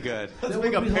 that would be good. Let's That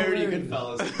make a would be parody of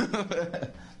hilarious. Goodfellas.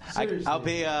 Seriously. I'll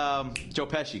be Joe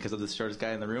Pesci because I'm the shortest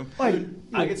guy in the room. Wait,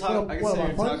 I can talk- I can what sit here about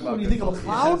and funny? talk about When you think of a Goodfellas.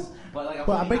 clown? But like,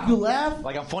 But I make you laugh?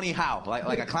 Like I'm funny how?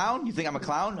 Like a clown? You think I'm a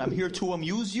clown? I'm here to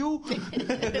amuse you?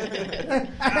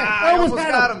 I almost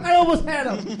had him. I almost had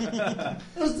him.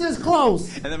 It was this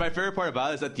close. And then my favorite part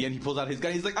about it is at the end he pulls out his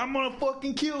gun. He's like, "I'm gonna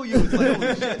fucking kill you." It's like,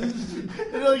 holy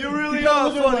shit. You really are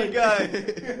a funny guy.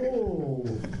 Oh.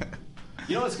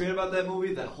 You know what's great about that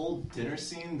movie? That whole dinner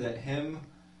scene that him,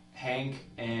 Hank,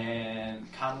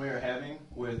 and Conway are having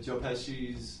with Joe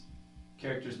Pesci's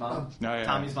character's mom, Oh, yeah.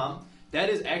 Tommy's mom. That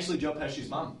is actually Joe Pesci's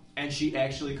mom, and she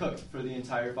actually cooked for the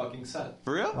entire fucking set.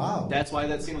 For real? Wow. That's why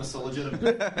that scene was so legitimate.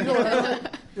 You know what I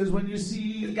like is when you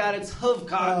see. It's got its hoof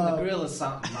caught in the grill or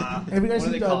something, ma. Have you guys What do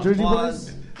seen they call Jersey claws?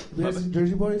 Boys? Have you guys seen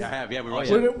Jersey Boys? I have. Yeah, we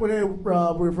watched When it. they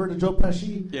refer to Joe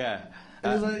Pesci, Yeah. it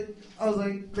was like, I was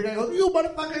like, the guy goes, "You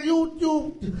motherfucker,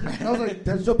 you." And I was like,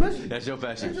 "That's Joe Pesci." That's Joe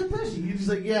That's Pesci. Joe Pesci. He's just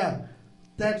like, "Yeah,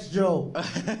 that's Joe." I'm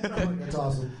like, that's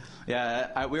awesome.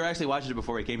 Yeah, we were actually watching it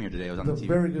before we came here today. It was on It's the a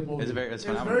TV. very good movie. It's It's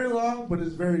phenomenal. very long, but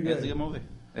it's very Yeah, it's a good. good movie.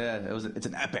 Yeah, it's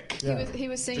an epic. Yeah. He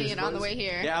was singing Jersey it on the Boys? way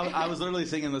here. Yeah, I was literally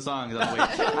singing the songs on the way.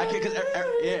 Every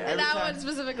That time, one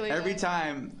specifically. Every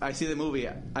time I see the movie,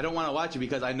 I don't want to watch it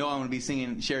because I know I'm going to be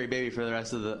singing "Sherry Baby" for the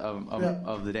rest of the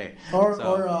of the day. Or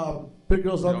So, Big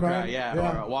Girls Don't Don't Cry. Cry,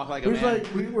 yeah, or Walk Like a It was Man.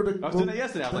 like we were the, I was doing that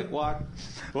yesterday. I was like, walk.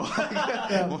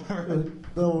 Yeah,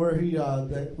 where he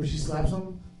where she slaps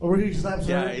him, or where he slaps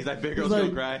her. Yeah, he's like, "Big girls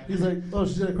don't cry." He's like, "Oh,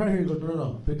 she's gonna cry here." He goes,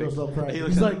 "No, big girls don't cry." He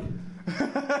He's looks like,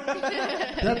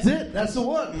 "That's it. That's the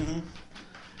one." Mm-hmm.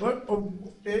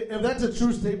 If that's a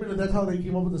true statement, if that's how they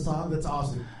came up with the song, that's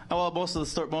awesome. Oh, well, most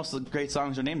of the great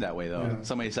songs are named that way, though. Yeah.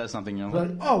 Somebody says something, you know,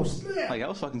 Like, oh snap! like that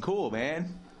was fucking cool,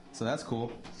 man. So that's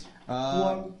cool.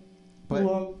 Walk, but-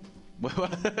 walk.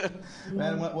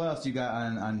 Man, what else you got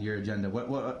on your agenda? What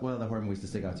other horror movies to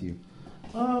stick out to you?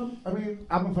 I mean,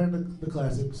 I'm a fan of the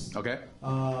classics. Okay.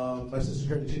 My sister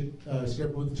scared me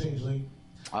with the Changeling.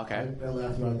 Okay. I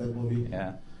laughed about that movie.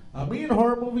 Yeah. Me in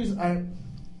horror movies, I'm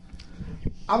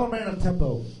a man of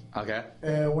tempo. Okay.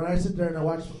 And when I sit there and I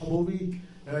watch a movie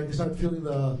and I can start feeling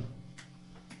the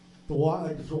walk,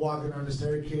 like if you're walking on the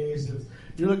staircase, and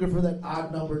you're looking for that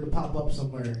odd number to pop up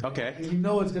somewhere. Okay. And you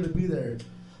know it's going to be there.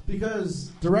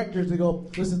 Because directors, they go,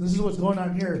 listen, this is what's going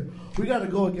on here. We got to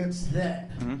go against that.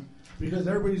 Mm-hmm. Because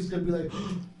everybody's going to be like,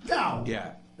 no.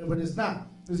 Yeah. But it's not.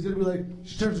 It's going to be like,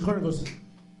 she turns the corner and goes,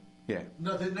 Yeah.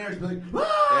 nothing there. She's like,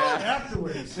 ah! Yeah.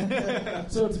 Afterwards.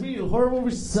 So to me, horror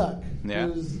movies suck. Yeah.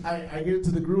 Because I get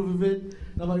into the groove of it,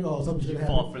 and I'm like, oh, something's going to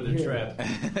happen. Fall for the here.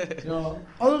 trap. You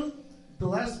know, the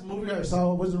last movie I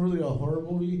saw wasn't really a horror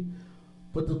movie,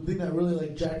 but the thing that really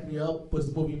like jacked me up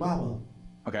was the movie Mama.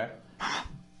 Okay.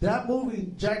 That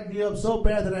movie jacked me up so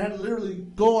bad that I had to literally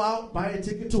go out, buy a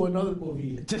ticket to another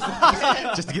movie. Just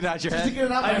to get it out your Just to head. get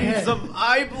it out my I need head. some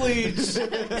eye bleach.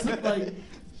 It's like,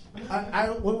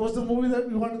 what was the movie that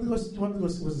we wanted to go?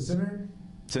 Was it Sinner?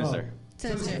 Sinister. Oh.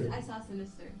 Sinister. I saw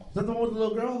Sinister. Is that the one with the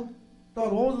little girl? No,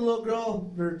 the one with the little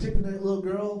girl. They're taping that little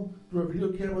girl through a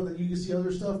video camera, that you can see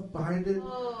other stuff behind it.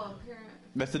 Oh, apparent.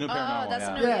 That's the new paranormal one. that's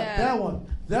Yeah. the new- Yeah, that one.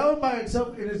 That one by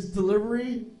itself in its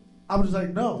delivery, I'm just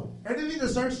like, no. Anything that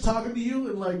starts talking to you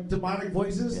in like demonic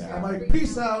voices, Yeah. I'm like,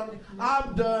 peace out.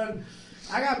 I'm done.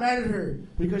 I got mad at her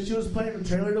because she was playing the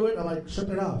trailer to it. I'm like, shut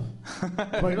it off.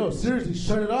 I'm like, no, seriously,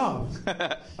 shut it off.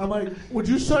 I'm like, would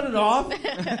you shut it off?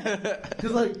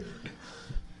 Because like,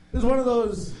 it's one of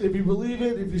those. If you believe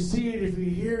it, if you see it, if you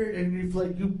hear it, and if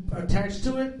like you attach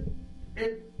to it,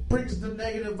 it brings the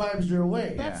negative vibes your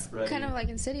way. That's Right. kind of like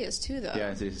Insidious too, though.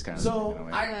 Yeah, it's just kind of. So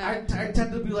kind of I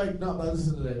tend to be like, no, I'm not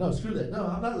listening to that. No, screw that. No,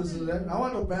 I'm not listening to that. I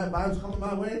want no bad vibes coming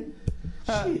my way.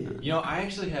 Shit. You know, I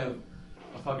actually have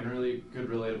a fucking really good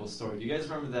relatable story. Do you guys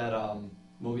remember that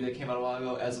movie that came out a while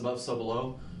ago, As Above, So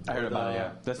Below? I heard about it.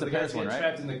 Yeah, that's the guys Paris get one, right?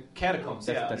 trapped in the catacombs.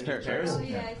 That's- Yeah, that's underneath Paris, right? Oh,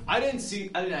 yeah. I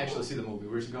didn't actually see the movie.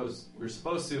 We were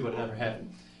supposed to, but it never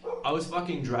happened. I was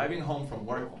fucking driving home from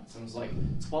work once, and it was like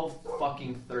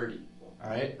 12:30. All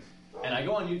right, and I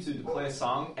go on YouTube to play a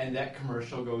song, and that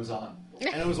commercial goes on,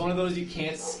 and it was one of those you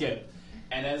can't skip.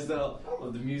 And as the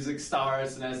music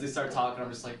starts, and as they start talking, I'm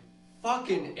just like,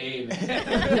 fucking A,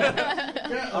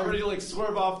 man. I'm ready to like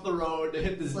swerve off the road to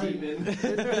hit this Like, demon.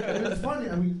 It's funny.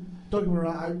 I mean, don't get me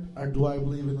wrong. I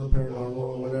believe in the paranormal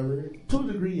or whatever. To a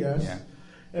degree, yes. Yeah.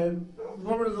 And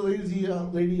remember the lady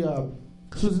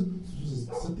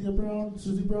Cynthia Brown,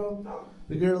 Susie Brown,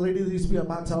 the girl lady that used to be on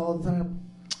Montel all the time.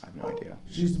 I have no idea.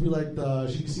 She used to be like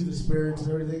she could see the spirits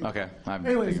and everything. Okay, I'm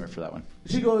Anyways. thinking for that one.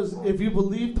 She goes, if you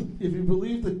believe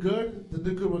the good, then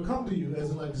the good will come to you,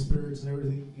 as in like the spirits and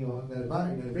everything, you know, in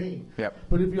that vein. Yep.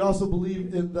 But if you also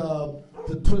believe in the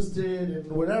twisted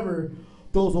and whatever,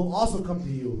 those will also come to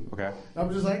you. Okay.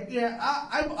 I'm just like, yeah,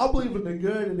 I'll believe in the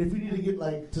good, and if you need to get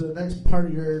like to the next part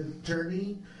of your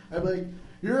journey, I'm like,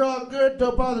 you're all good,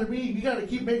 don't bother me. You got to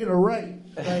keep making it right.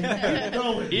 Like, keep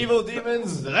going. Evil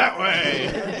demons that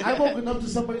way. I've woken up to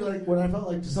somebody like when I felt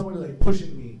like to somebody like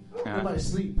pushing me Uh-huh. in my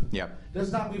sleep. Yep.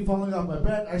 That's not me falling off my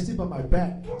bed. I sleep on my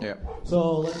back. Yep.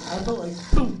 So like I felt like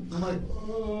boom. I'm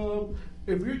like,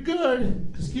 if you're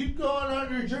good, just keep going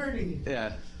on your journey.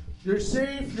 Yeah. You're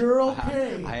safe. You're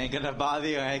okay. I ain't gonna bother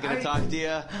you. I ain't gonna talk to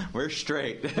you. We're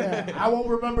straight. Yeah, I won't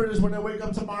remember this when I wake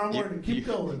up tomorrow morning. Keep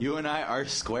going. You and I are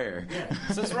square.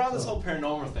 Since we're on this whole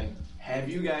paranormal thing, have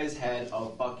you guys had a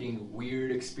fucking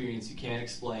weird experience you can't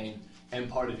explain, and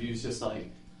part of you is just like,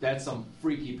 that's some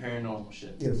freaky paranormal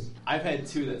shit? Yes. I've had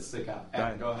two that stick out.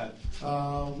 Adam, go ahead.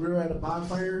 We were at a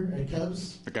bonfire at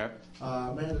Kev's. Okay.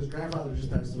 Man, his grandfather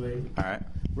just passed away. All right.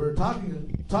 We were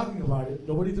talking about it.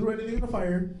 Nobody threw anything in the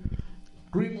fire.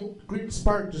 Green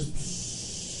spark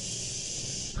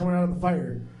just coming out of the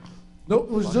fire. No, it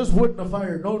was just wood in the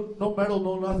fire. No metal,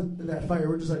 no nothing in that fire.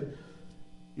 We're just like,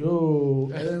 yo.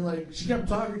 And then like she kept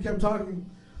talking,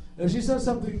 and she said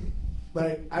something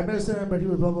like, I missed him, but he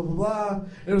was blah blah blah blah.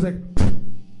 And it was like,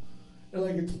 and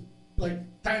like it's like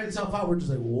tied itself out. We're just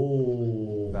like,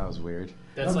 whoa. That was weird.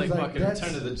 That's I like was like, fucking that's-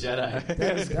 Return of the Jedi.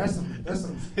 That's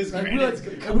some. His like, granddad's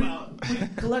gonna come we out.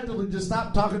 collectively just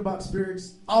stopped talking about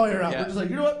spirits all the way around. Yeah. We're just like,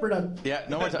 you know what? We're done. Yeah.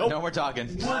 No more. No more talking.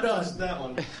 We're done. That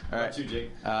one. All All right. right, you,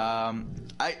 Jake.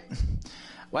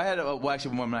 Well,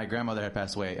 actually, when my grandmother had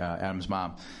passed away, Adam's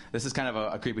mom, this is kind of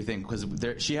a creepy thing because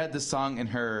she had this song in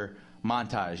her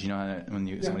montage. You know,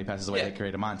 when somebody passes away, Yeah. they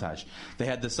create a montage. They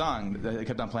had this song that they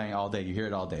kept on playing all day. You hear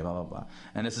it all day, blah blah blah.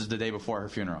 And this is the day before her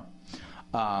funeral.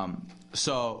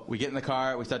 So we get in the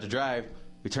car, we start to drive.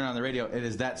 We turn on the radio. It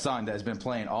is that song that has been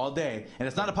playing all day, and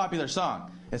it's not a popular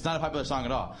song. It's not a popular song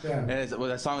at all. Yeah. And it's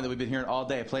a song that we've been hearing all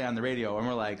day, play on the radio, and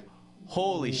we're like,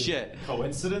 "Holy shit!"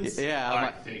 Coincidence? Yeah, I'm I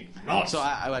like- think not.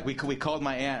 So we called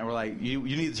my aunt and we're like, you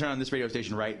need to turn on this radio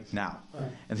station right now. Right.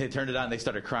 And they turned it on and they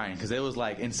started crying because it was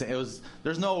like insane.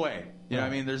 There's no way, you know what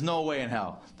I mean? There's no way in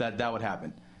hell that would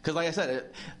happen. Because like I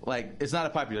said, it's not a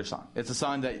popular song. It's a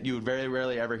song that you would very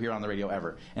rarely ever hear on the radio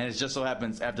ever. And it just so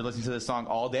happens after listening to this song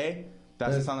all day,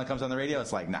 that's the song that comes on the radio.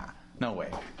 It's like, nah, no way.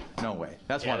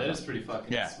 That's yeah, one of that them. is pretty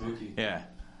fucking Yeah. spooky. Yeah.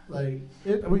 Like,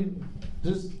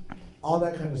 just all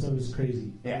that kind of stuff is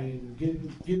crazy. Yeah. I mean,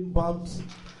 getting bumped,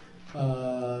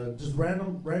 just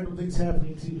random things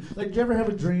happening to you. Like, do you ever have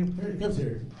a dream? Here, Kev's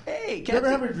here. Hey, Do you ever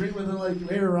have a dream and then, like,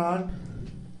 later on?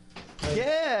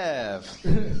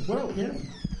 Kev. Well, yeah.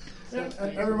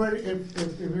 Everybody,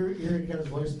 if you're hearing Kevin's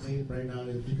voice right now,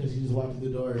 it's because he's walking the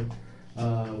door.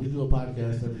 We do a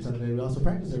podcast every Sunday. We also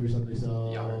practice every Sunday.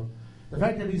 So Yeah. the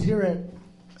fact that he's here at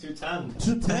 210.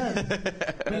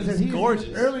 2:10 means that he's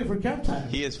gorgeous. early for camp time.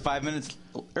 He is 5 minutes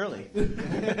early.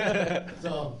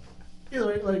 So either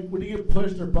way, like when you get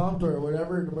pushed or bumped or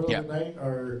whatever in the middle Yeah. of the night,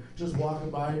 or just walking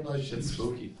by and like Shit's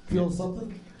spooky. feel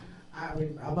something. I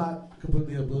mean, I'm not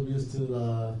completely oblivious to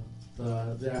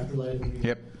the afterlife. I mean,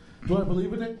 Yep. do I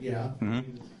believe in it? Yeah.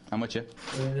 Mm-hmm. I'm with you.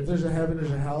 And if there's a heaven,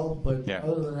 there's a hell. But Yeah.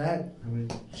 other than that, I mean,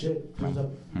 shit, there's a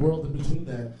world in between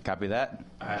that. Copy that.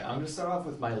 All right, I'm gonna start off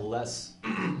with my less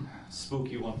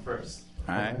spooky one first.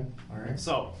 All right. All right.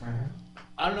 So,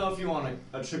 I don't know if you want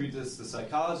to attribute this to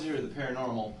psychology or the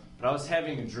paranormal, but I was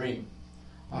having a dream,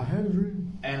 I had a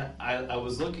dream. and I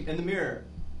was looking in the mirror,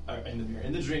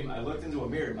 in the dream. I looked into a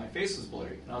mirror, and my face was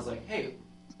blurry, and I was like, "Hey,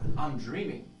 I'm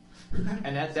dreaming."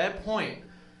 And at that point,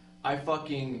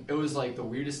 it was like the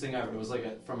weirdest thing ever. It was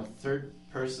like from a third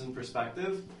person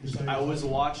perspective. I was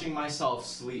watching myself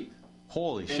sleep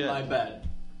Holy in shit. my bed,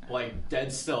 like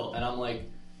dead still, and I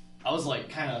was like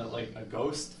kind of like a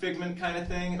ghost figment kind of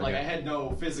thing. Like I had no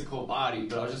physical body,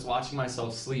 but I was just watching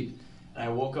myself sleep, and I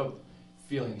woke up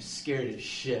feeling scared as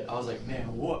shit. I was like,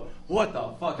 man, what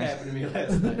the fuck happened to me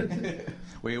last night?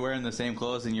 Were you wearing the same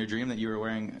clothes in your dream that you were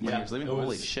wearing when Yeah, you were sleeping? it was-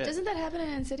 Holy shit. Doesn't that happen in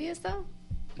Insidious though?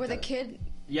 Where the kid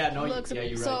Yeah, no, looks. yeah,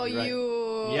 you're right. So you're right.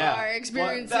 you Yeah. are Well,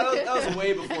 experiencing. that was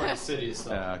way before Insidious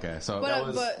stuff. Yeah, okay. So that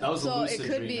was a so lucid it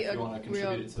could dream be if a you wanna real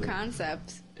contribute it to it.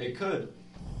 concept. It could.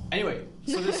 Anyway,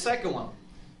 so the second one,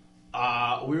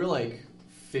 we were like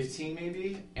 15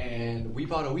 maybe, and we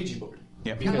bought a Ouija board.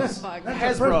 Yep. Because Fuck.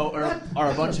 Hasbro are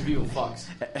a bunch of evil fucks.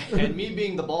 And me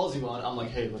being the ballsy one, I'm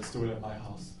like, hey, let's do it at my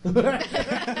house.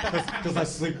 Because I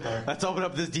sleep there. let's open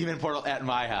up this demon portal at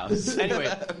my house. Anyway,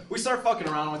 we start fucking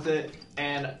around with it,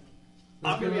 and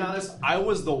I'm going to be honest, I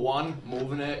was the one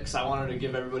moving it because I wanted to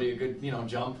give everybody a good,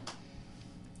 jump.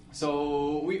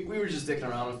 So we were just dicking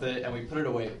around with it, and we put it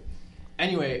away.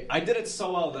 Anyway, I did it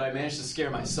so well that I managed to scare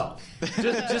myself.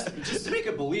 Just to make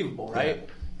it believable, right?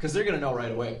 Because they're going to know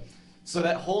right away. So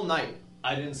that whole night,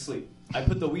 I didn't sleep. I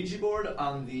put the Ouija board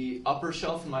on the upper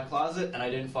shelf in my closet, and I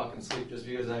didn't fucking sleep just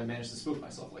because I managed to spook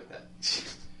myself like that.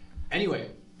 Anyway,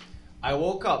 I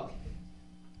woke up.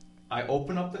 I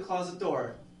open up the closet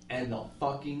door, and the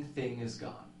fucking thing is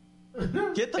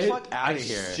gone. Get the fuck out of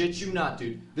here. Shit you not,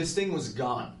 dude. This thing was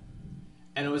gone.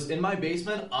 And it was in my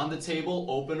basement on the table,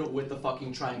 open with the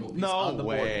fucking triangle piece No on the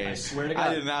board. way. I swear to God.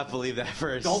 I did not believe that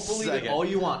for a Don't believe second. it all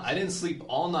you want. I didn't sleep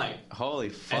all night. Holy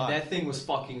fuck. And that thing was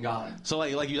fucking gone. So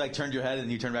like you turned your head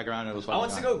and you turned back around and it was fucking I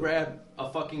went to gone. go grab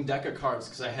a fucking deck of cards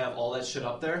because I have all that shit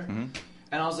up there. Mm-hmm.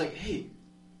 And I was like, hey,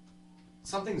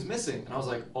 something's missing. And I was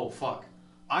like, oh, fuck.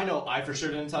 I know I for sure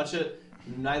didn't touch it.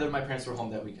 Neither of my parents were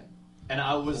home that weekend. And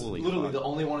I was Holy literally fuck. the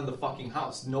only one in the fucking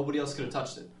house. Nobody else could have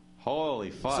touched it. Holy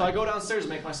fuck. So I go downstairs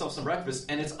and make myself some breakfast,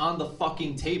 and it's on the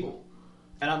fucking table.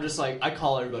 And I'm just like, I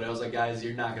call everybody. I was like, guys,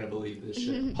 you're not going to believe this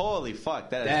shit. Holy fuck.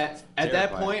 That At that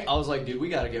terrifying. point, I was like, dude, we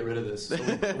got to get rid of this. So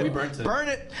we burnt it. Burn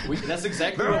it. That's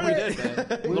exactly Burn what we it. did,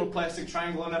 man. A little plastic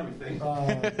triangle and everything.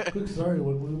 Quick story: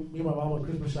 when me and my mom went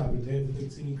Christmas shopping, they had to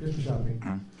take Cindy Christmas shopping,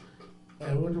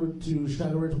 and we went to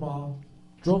Chicago Ridge Mall.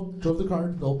 Drove the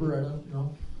car, the old Beretta,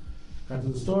 Got to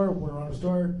the store, went around the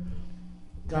store,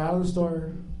 got out of the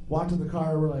store, walked to the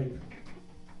car. We're like,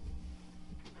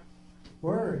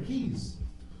 "Where are our keys?"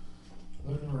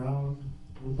 Looking around,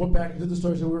 we went back into the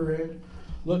store that we were in.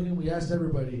 Looking, we asked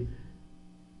everybody.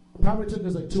 It probably took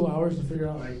us like 2 hours to figure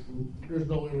out like, there's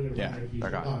no way we're gonna Yeah, find our keys.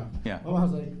 they're gone. Yeah. My mom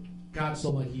was like, God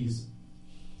stole my keys.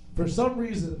 For some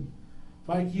reason,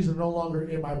 my keys are no longer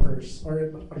in my purse, or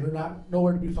they're not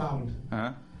nowhere to be found.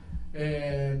 Huh?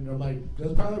 And I'm like,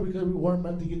 that's probably because we weren't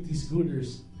meant to get these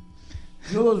scooters.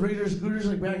 You know those Raider scooters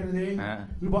like back in the day? Uh-huh.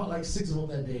 We bought like 6 of them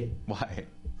that day Why?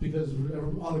 because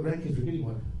all the grandkids were getting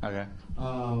one. Okay.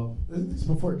 This is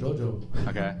before JoJo.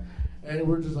 Okay. And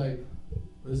we're just like,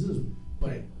 this is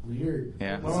like weird.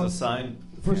 Yeah. My This is a mom- sign.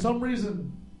 For some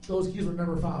reason, those keys were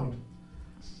never found.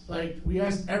 Like, we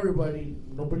asked everybody,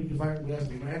 nobody could find them. We asked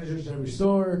the managers at every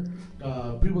store,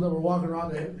 people that were walking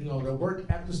around that, that worked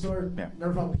at the store, Yeah.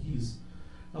 never found the keys.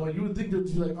 I'm like, you would think they'd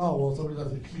be like, oh, well, somebody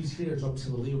left the keys here, so I'm just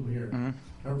going to leave them here. Mhm.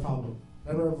 Never found them.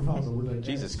 Never ever found them. We're like,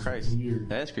 Jesus that's Christ. weird.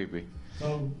 That's creepy.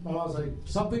 So my mom was like,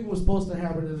 something was supposed to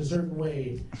happen in a certain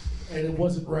way, and it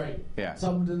wasn't right. Yeah.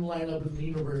 Something didn't line up in the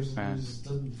universe, and Uh-huh. it just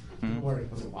didn't work.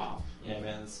 I was like, wow. Yeah,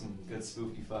 man, that's some good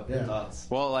spooky fucking Yeah. thoughts.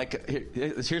 Well, like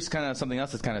here's kind of something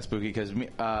else that's kind of spooky because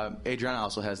Adriana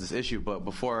also has this issue. But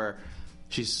before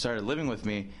she started living with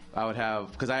me, I would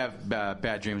have because I have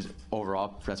bad dreams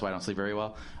overall. That's why I don't sleep very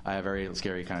well. I have very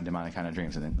scary kind of demonic kind of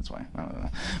dreams, and that's why. I don't know.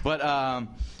 But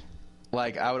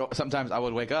like sometimes I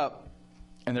would wake up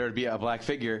and there would be a black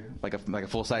figure, like a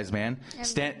full size man,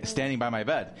 standing by my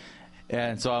bed,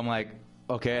 and so I'm like,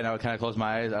 okay, and I would kind of close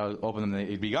my eyes, I would open them, and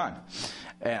he'd be gone.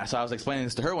 And so I was explaining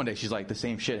this to her one day. She's like, the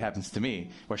same shit happens to me,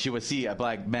 where she would see a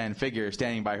black man figure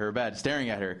standing by her bed, staring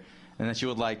at her, and then she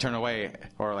would like turn away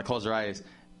or like close her eyes,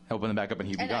 open them back up, and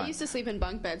he'd be And gone. I used to sleep in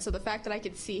bunk beds, so the fact that I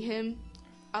could see him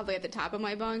all the way at the top of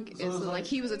my bunk So it is was like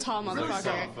he was a tall Really motherfucker.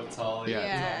 7 foot tall.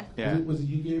 Yeah. Yeah. Was it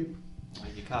you, Gabe? Oh,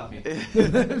 you caught me.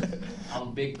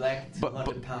 I'm big black,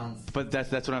 200 pounds. But that's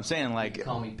what I'm saying. Like,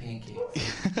 Call me pancakes.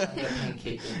 I'm a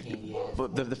pancake and candy ass.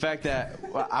 but the fact that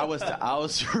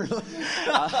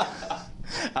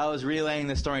I was relaying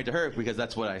this story to her because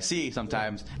that's what I see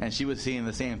sometimes, and she was seeing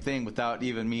the same thing without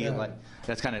even me. Yeah. Like,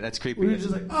 that's creepy. We were just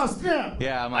like, oh snap!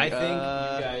 Yeah, I'm I like, think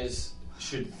you guys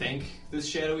should thank this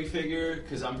shadowy figure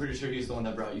because I'm pretty sure he's the one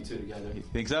that brought you two together.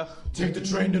 think so? Take the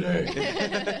train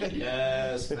today.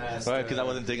 Yes, master. Because I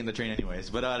wasn't taking the train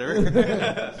anyways. But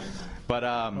whatever. But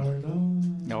Or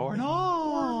no.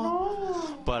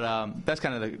 no. But that's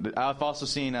kind of the. I've also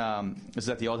seen this is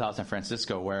at the old house in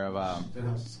Francisco where That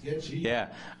house is sketchy. yeah,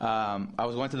 I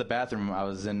was going to the bathroom. I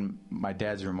was in my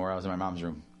dad's room or I was in my mom's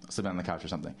room, sleeping on the couch or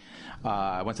something.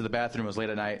 I went to the bathroom. It was late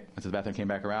at night. Went to the bathroom, came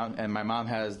back around, and my mom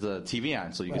has the TV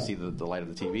on, so you can see the light of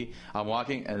the TV. I'm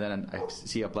walking, and then I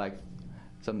see a black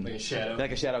something Like a shadow?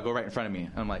 like a shadow go right in front of me.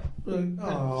 And I'm like,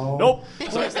 Oh. Nope.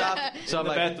 so I stopped. So I'm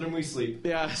In the like, bathroom we sleep.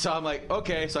 yeah. So I'm like,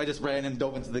 okay. So I just ran and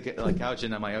dove into the couch,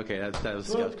 and I'm like, okay, that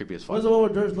was creepy as fuck. What's the one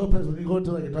with George Lopez when you go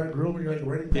into like a dark room and you're like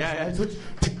running past Yeah, the light switch?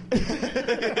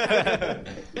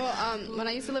 Well, when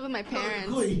I used to live with my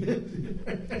parents,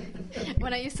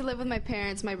 when I used to live with my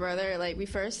parents, my brother, like we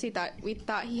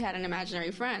thought he had an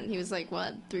imaginary friend. He was like,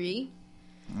 what, 3?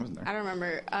 I wasn't there. I don't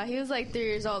remember. He was like 3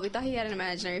 years old. We thought he had an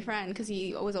imaginary friend because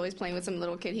he was always playing with some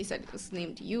little kid. He said it was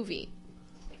named UV.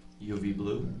 UV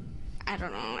blue. I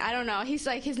don't know. He's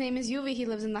like, his name is UV. He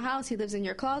lives in the house. He lives in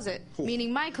your closet,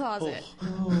 meaning my closet.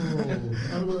 Oh.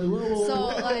 I'm like, whoa. So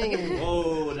like,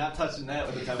 Whoa, not touching that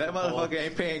with the type That of motherfucker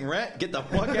ain't paying rent. Get the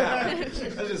fuck out. That's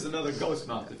just another ghost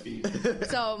mouth to feed.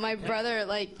 so my brother,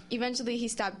 like, eventually he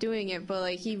stopped doing it, but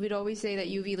like he would always say that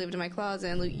UV lived in my closet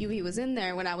and UV was in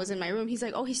there when I was in my room. He's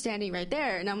like, oh, he's standing right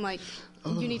there, and I'm like,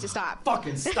 you need to stop.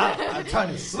 Fucking stop. I'm trying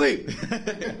to sleep.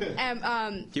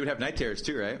 And He would have night terrors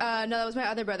too, right? no, that was my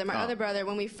other brother. My Oh. other brother,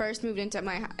 when we first moved into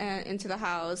into the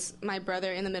house, my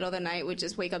brother in the middle of the night would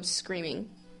just wake up screaming.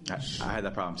 I had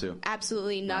that problem too.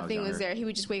 Absolutely nothing was younger. there. He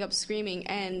would just wake up screaming,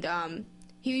 and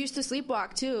he used to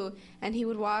sleepwalk too. And he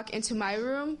would walk into my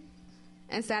room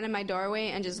and stand in my doorway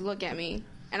and just look at me.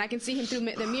 And I can see him through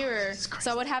the mirror, so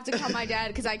I would have to call my dad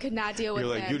because I could not deal with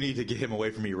You're like, him. you need to get him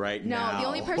away from me right No, now. the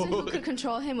only person who could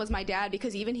control him was my dad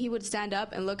because even he would stand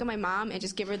up and look at my mom and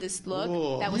just give her this look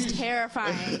Whoa. that was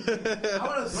terrifying. I would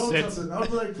have thrown something. I would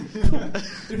be like,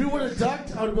 if you would have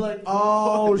ducked, I would be like,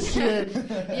 oh shit.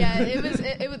 Yeah,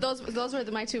 it was those were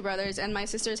my 2 brothers, and my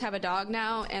sisters have a dog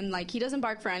now, and like he doesn't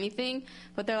bark for anything,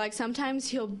 but they're like sometimes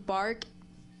he'll bark,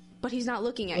 but he's not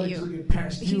looking at Like, you. he's looking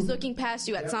past you. He's looking past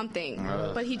you at something,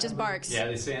 but he just barks. Yeah,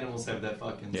 they say animals have that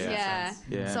fucking Yeah. sense.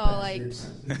 Yeah. So like,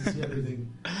 You can see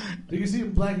everything. You can see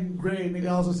in black and gray, and you can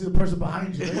also see the person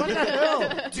behind you. Like, what the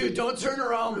hell? Dude, don't turn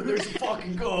around. There's a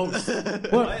fucking ghost.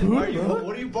 What?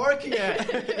 What are you barking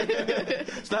at?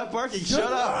 Stop barking. Shut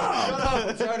up. Shut up.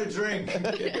 I'm trying to drink.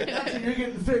 You're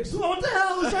getting fixed. What the hell?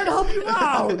 I was trying to help you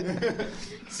out.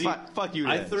 See, Fuck you.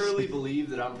 I then. thoroughly believe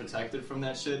that I'm protected from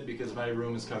that shit because my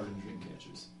room is covered in dream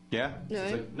catchers. Yeah. So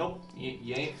it's like, nope,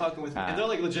 you ain't fucking with me. Ah. And they're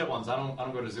like legit ones. I don't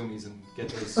go to Zoomies and get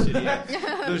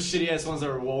those shitty ass ones that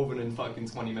are woven in fucking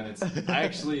 20 minutes. I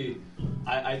actually,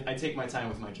 I take my time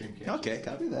with my dream catchers. Okay,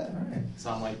 copy that. All right.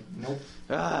 So I'm like, nope.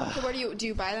 Ah. so where do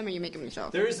you buy them or you make them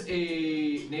yourself? There's a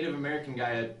Native American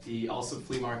guy at the also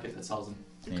flea market that sells them.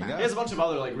 There you Okay. go. He has a bunch of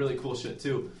other like really cool shit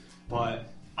too, but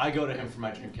I go to him for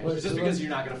my dream catchers Wait, just so because like- you're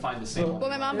not gonna find the same so- one. Well,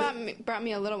 my mom brought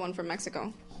me a little one from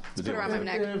Mexico to put around my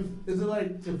neck. Is it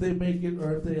like if they make it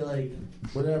or if they like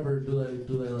whatever? Do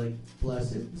they like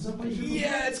bless it? Somebody should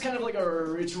Yeah, it's kind of like a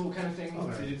ritual kind of thing.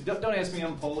 Okay. Don't ask me,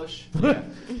 I'm Polish. Yeah.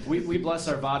 we bless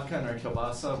our vodka and our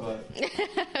kielbasa,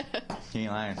 but He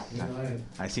ain't lying. You know, like,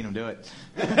 I seen him do it.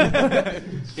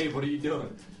 hey, what are you doing?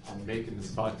 I'm making this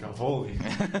vodka holy.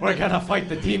 We're gonna fight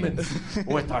the demons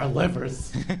with our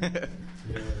livers.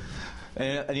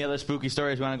 Any other spooky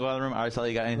stories you want to go out of the room? Araceli,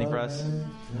 you got anything for us?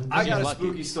 I got a lucky.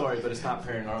 spooky story, but it's not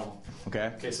paranormal.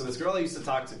 Okay. Okay, so this girl I used to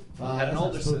talk to had that's an not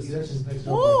older spooky, sister. That's just next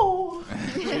door.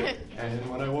 And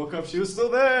when I woke up, she was still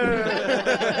there.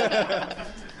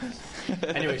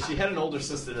 Anyway, she had an older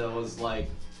sister that was like,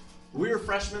 we were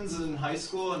freshmen in high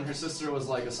school, and her sister was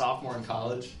like a sophomore in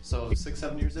college, so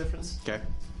 6-7 years difference. Okay.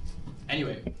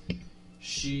 Anyway,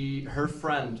 her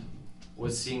friend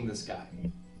was seeing this guy.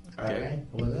 Okay.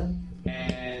 What was that?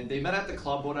 And they met at the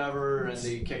club, whatever, and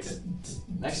they kicked it.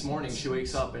 Next morning, she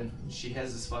wakes up and she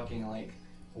has this fucking like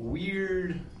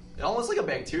weird almost like a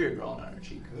bacteria growing on her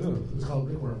cheek. Ew, it's called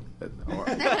ringworm.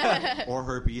 Or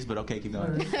herpes, but okay, keep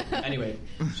going. Anyway,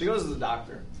 she goes to the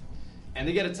doctor, and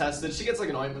they get it tested. She gets like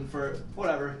an ointment for it.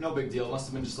 Whatever, no big deal. Must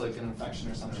have been just like an infection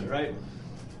or some shit, right?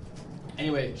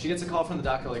 Anyway, she gets a call from the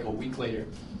doctor like a week later.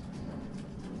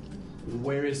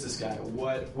 Where is this guy?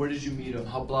 Where did you meet him?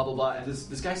 How blah blah blah. And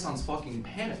this guy sounds fucking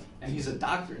panicked. And he's a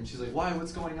doctor. And she's like, why?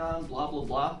 What's going on? Blah blah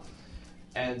blah.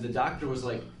 And the doctor was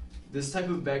like, this type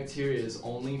of bacteria is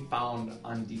only found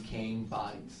on decaying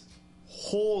bodies.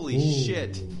 Holy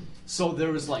shit. So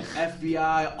there was like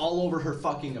FBI all over her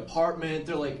fucking apartment.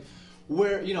 They're like,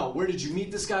 where did you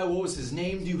meet this guy? What was his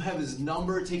name? Do you have his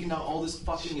number? Taking down all this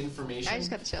fucking information. I just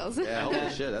got the chills. Yeah, holy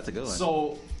shit, that's a good one.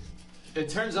 So it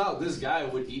turns out this guy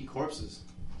would eat corpses.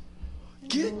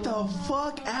 Get the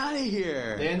fuck out of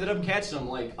here. They ended up catching him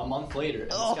like a month later,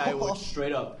 and this guy would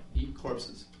straight up eat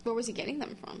corpses. Where was he getting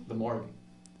them from? The morgue.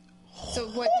 So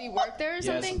what, did he work there or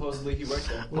Yeah, something? supposedly he worked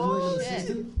there. Was it like an shit.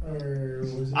 assistant? Or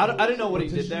was it I didn't know what he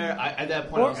did mortician? there. At that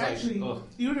point, I Or was actually, like, ugh.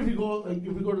 even if you go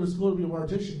to school to be a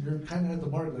mortician, you're kind of at the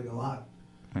morgue like a lot.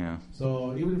 Yeah.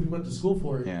 So even if you went to school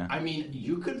for it, Yeah. I mean,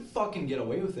 you could fucking get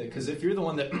away with it, because if you're the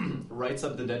one that writes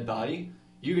up the dead body,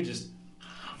 you could just...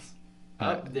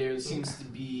 there seems to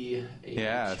be a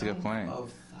Yeah, that's a good chunk point.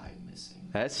 of thigh missing.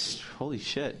 That's holy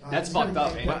shit. That's fucked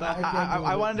up, man. But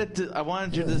I wanted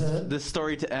this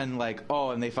story to end like, oh,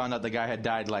 and they found out the guy had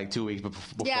died like 2 weeks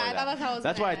before Yeah, I that. thought that's how it was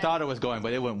That's why I gonna thought it was going,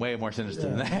 but it went way more sinister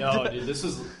than that. No, dude, this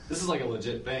is like a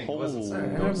legit thing. It wasn't Oh. I some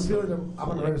have a ghost feeling story. I'm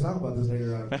going to write a song about this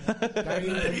later on.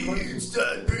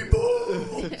 Dead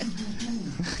people.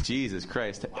 Jesus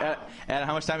Christ. And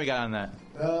how much time we got on that?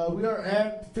 We are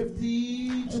at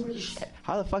 52 minutes.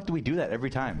 How the fuck do we do that every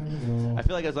time? I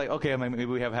feel like it's like, okay, maybe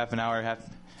we have half an hour,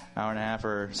 hour and a half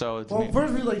or so. Well,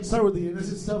 first we like start with the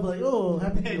innocent stuff, like, oh,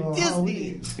 happy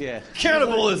Halloween. Yeah.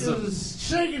 Cannibalism. It was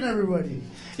shaking everybody.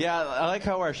 Yeah, I like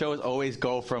how our shows always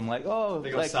go from like, oh,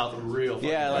 They go like, south real fucking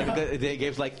yeah, fast. like they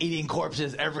gave like eating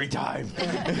corpses every time.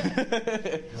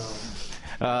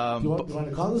 You want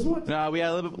to call this one? No, we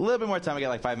got a little bit more time. We got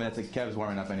like 5 minutes. Like Kev's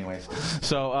warming up, anyways.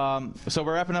 So, so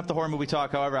we're wrapping up the horror movie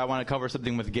talk. However, I want to cover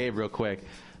something with Gabe real quick.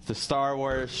 The Star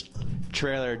Wars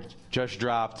trailer just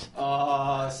dropped.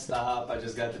 Oh, stop. I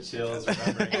just got the chills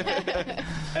remembering it.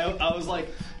 I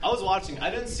was watching.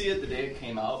 I didn't see it the day it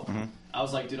came out. Mm-hmm. I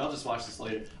was like, dude, I'll just watch this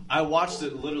later. I watched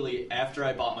it literally after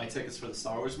I bought my tickets for the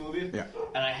Star Wars movie. Yeah.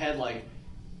 And I had like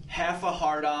half a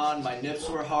hard on. My nips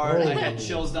were hard. I had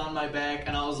chills down my back.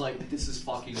 And I was like, this is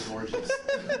fucking gorgeous.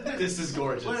 This is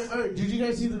gorgeous. Wait, did you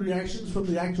guys see the reactions from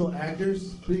the actual actors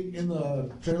being in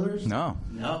the trailers? No.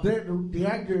 No. The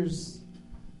actors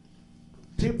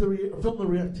filmed the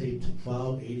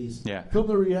 80s. Yeah. Filmed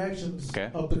the reactions Okay.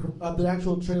 of the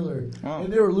actual trailer, Oh.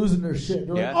 and they were losing their shit.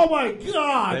 They were Yeah. like, "Oh my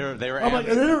god!" They were I'm like,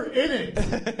 amped. and they were in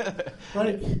it.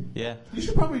 Like, Yeah. you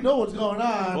should probably know what's going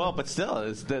on. Well, but still,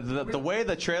 it's the way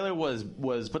the trailer was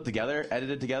put together,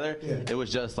 edited together, Yeah. it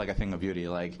was just like a thing of beauty.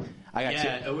 Like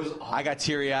It was. I got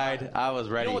teary eyed. I was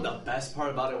ready. You know what the best part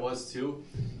about it was too?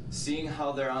 Seeing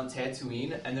how they're on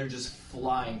Tatooine and they're just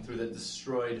flying through the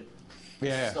destroyed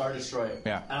Yeah. Star Destroyer.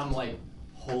 Yeah. And I'm like,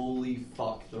 holy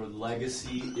fuck, the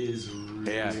legacy is real.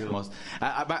 Yeah, most.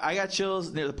 I got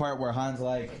chills near the part where Han's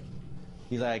like,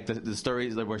 he's like the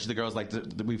stories where the girl's like,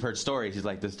 we've heard stories. He's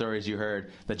like, the stories you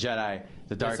heard, the Jedi,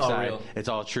 the dark all side, real. it's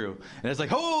all true. And it's like,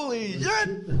 holy shit!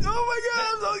 Oh my god,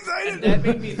 I'm so excited. And that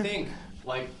made me think,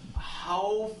 like,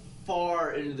 how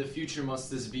far into the future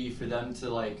must this be for them to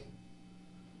like?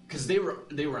 Because they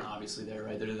weren't obviously there,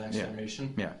 right? They're the next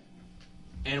generation. Yeah.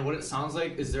 And what it sounds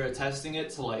like is they're attesting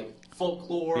it to like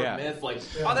folklore, Yeah. myth, like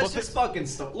Yeah. oh, that's Well, just fucking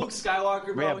stuff. Luke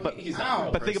Skywalker, bro, Yeah, but, he's not a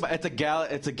real but think person.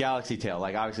 about it's a galaxy tale.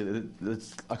 Like obviously,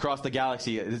 it's across the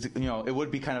galaxy. It's, it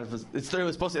would be kind of it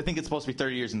was supposed to, I think it's supposed to be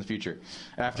 30 years in the future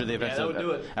after the events that would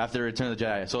do it. after Return of the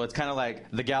Jedi. So it's kind of like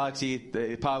the galaxy.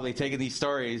 They probably taken these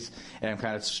stories and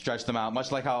kind of stretched them out,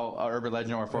 much like how urban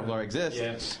legend or folklore exists.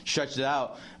 Yeah. Stretched it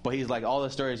out. But he's like, all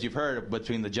the stories you've heard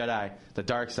between the Jedi, the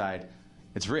dark side,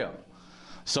 it's real.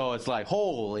 So it's like,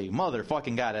 holy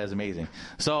motherfucking God, that is amazing.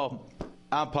 So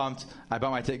I'm pumped. I bought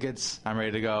my tickets. I'm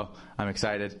ready to go. I'm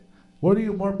excited. What are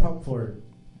you more pumped for,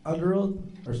 Underworld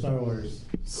or Star Wars?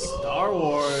 Star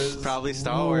Wars, Probably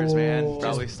Star Wars, man. Whoa.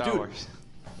 Probably Star Dude. Wars.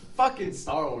 fucking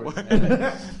Star Wars.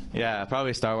 Man. Yeah,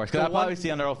 probably Star Wars. Because The I'll probably one- see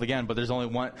Under Oath again, but you're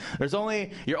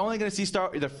only going to see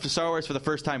Star Wars for the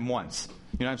first time once.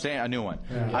 You know what I'm saying? A new one.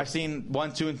 Yeah. I've seen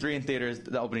 1, 2, and 3 in theaters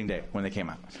the opening day when they came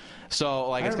out. So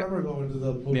like, I remember going to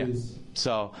the movies.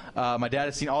 So my dad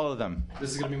has seen all of them.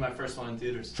 This is gonna be my first one in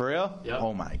theaters. For real? Yep.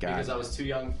 Oh my god. Because I was too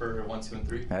young for 1, 2, and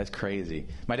 3. That's crazy.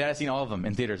 My dad has seen all of them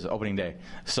in theaters opening day.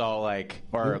 So like,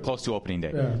 or close to opening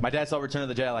day. Yeah. My dad saw Return of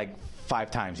the Jedi like 5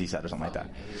 times, he said, or something like that.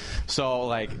 So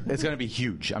like, it's gonna be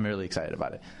huge. I'm really excited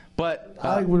about it. But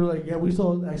We were like, we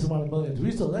sold X amount of millions. We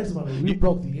sold X amount of millions. We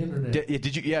broke the internet.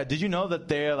 did you know that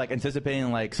they're like anticipating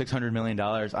like $600 million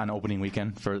on opening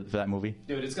weekend for that movie?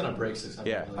 Dude, it's gonna break 600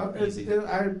 Yeah.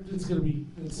 million. It's going to be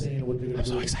insane what they're going to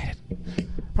do. I'm so excited.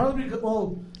 Probably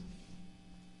because,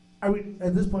 I mean,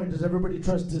 at this point, does everybody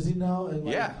trust Disney now? And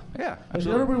like, Yeah, like,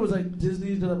 absolutely. everybody was like,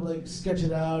 Disney's going to like sketch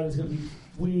it out. It's going to be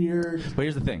weird. But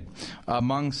here's the thing: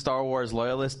 among Star Wars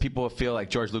loyalists, people feel like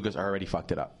George Lucas already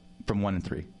fucked it up from 1 and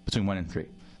 3, between 1 and 3.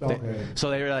 Okay.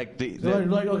 So they were like, They're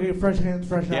like, okay, fresh hands,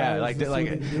 fresh eyes. yeah, like let's see what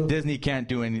we can do. Disney can't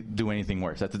do anything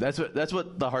worse. That's what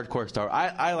the hardcore Star.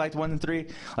 I liked 1 and 3.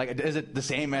 Like, is it the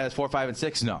same as 4, 5, and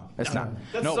 6? No, it's not.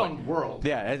 That's no its way. own world.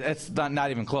 Yeah, it's not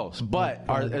even close. But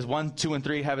is 1, 2, and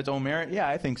 3 have its own merit? Yeah,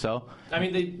 I think so. I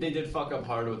mean, they did fuck up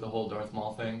hard with the whole Darth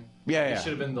Maul thing. Yeah, He yeah. should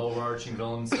have been the overarching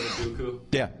villain instead of Dooku.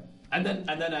 Yeah, And then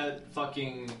at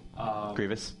fucking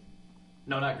Grievous.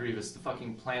 No, not Grievous. The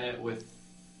fucking planet with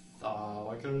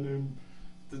what kind of name?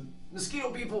 The mosquito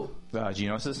people.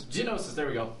 Geonosis. Geonosis. There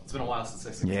we go. It's been a while since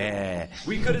I seen. Yeah.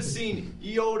 We could have seen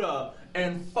Yoda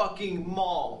and fucking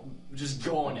Maul just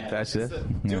going at That's it. it.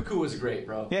 Yeah. Dooku was great,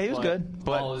 bro. Yeah, he was good,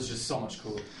 but- Maul is just so much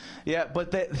cooler. Yeah,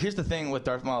 but here's the thing with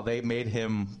Darth Maul: they made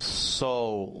him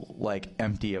so like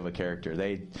empty of a character.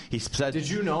 He said. Did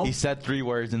you know? He said 3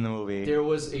 words in the movie. There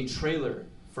was a trailer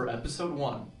for Episode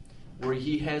 1 where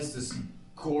he has this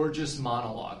gorgeous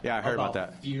monologue. Yeah, I heard about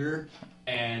that. Fear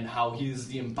and how he's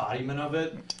the embodiment of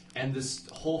it, and this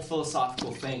whole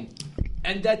philosophical thing.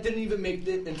 And that didn't even make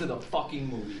it into the fucking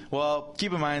movie. Well,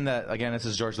 keep in mind that again, this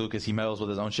is George Lucas. He meddles with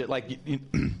his own shit. Like,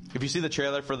 if you see the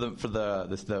trailer for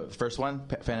the first one,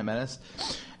 Phantom Menace,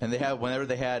 and whenever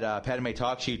they had Padme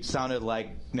talk, she sounded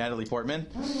like Natalie Portman.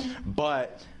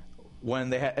 But when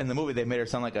they had in the movie, they made her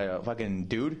sound like a fucking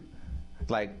dude.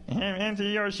 Like, into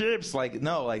your ships. Like,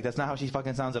 no, like that's not how she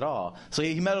fucking sounds at all. So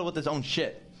he meddled with his own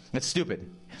shit. It's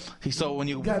stupid. So when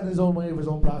you got in his own way of his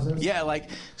own process. yeah, like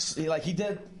he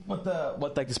did with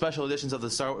the special editions of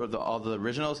all the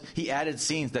originals. He added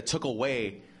scenes that took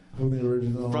away From the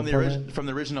original. from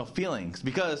the original feelings.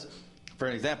 Because, for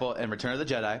an example, in Return of the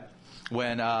Jedi,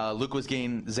 when Luke was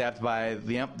getting zapped by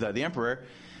the Emperor,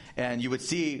 and you would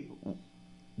see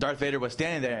Darth Vader was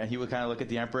standing there, and he would kind of look at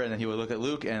the Emperor, and then he would look at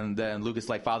Luke, and then Luke is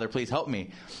like, "Father, please help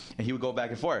me," and he would go back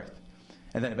and forth.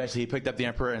 And then eventually he picked up the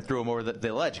Emperor and threw him over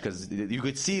the ledge because you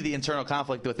could see the internal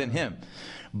conflict within him.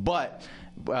 But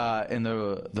in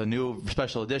the new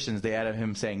special editions, they added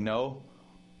him saying no.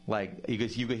 Like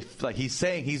like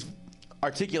he's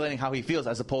articulating how he feels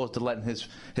as opposed to letting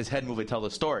his head move and tell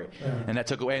the story. Yeah. And that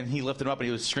took away. And he lifted him up and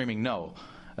he was screaming no.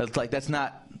 It's like that's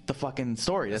not the fucking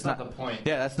story. That's not the point.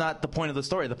 Yeah, that's not the point of the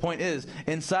story. The point is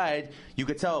inside you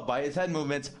could tell by his head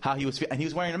movements how he was and he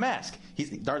was wearing a mask. He's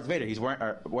Darth Vader. He's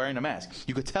wearing a mask.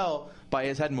 You could tell by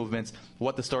his head movements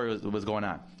what the story was going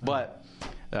on. But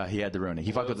he had to ruin it.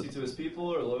 He fucked Loyalty with it. to his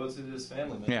people or loyalty to his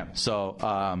family, man. Yeah,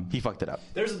 so he fucked it up.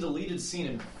 There's a deleted scene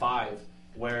in 5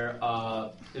 where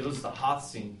it was the Hoth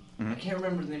scene. I can't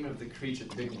remember the name of the creature,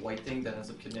 the big white thing that ends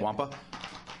up kidnapping. Wampa?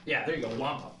 Yeah, there you go,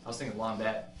 Wampa. I was thinking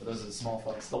Wombat, but those are the small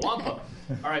fucks. The Wampa.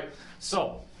 All right,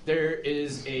 so there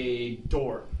is a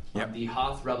door Yep. on the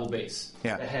Hoth Rebel base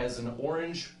Yeah. that has an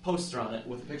orange poster on it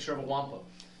with a picture of a Wampa.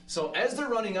 So as they're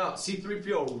running out,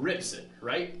 C-3PO rips it,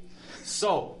 right?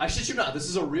 So, I shit you not, this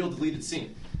is a real deleted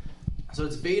scene. So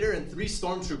it's Vader and 3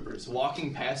 stormtroopers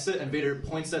walking past it, and Vader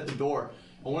points at the door.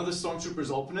 And one of the stormtroopers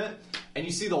open it, and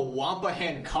you see the Wampa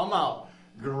hand come out,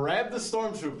 grab the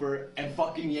stormtrooper, and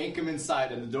fucking yank him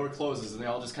inside, and the door closes, and they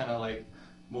all just kind of like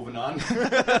moving on.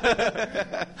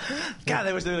 God,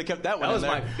 they wish they would have kept that one That was in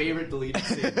there. my favorite deleted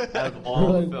scene out of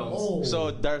all the films. Oh,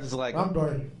 So Darth is like, I'm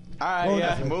Darth. all right, Oh, yeah,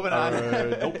 that's it. moving on.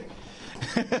 Nope.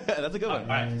 That's a good one.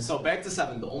 Alright, so back to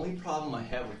 7. The only problem I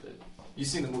have with it, you've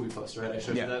seen the movie poster, right? I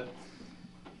showed Yeah. you that.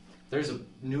 There's a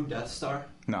new Death Star.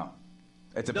 No,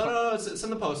 it's a No, it's in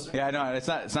the poster. Yeah, no, it's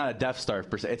not a Death Star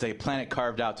per se. It's a planet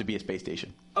carved out to be a space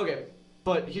station. Okay,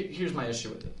 but here's my issue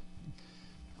with it.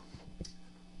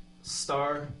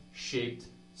 Star-shaped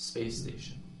space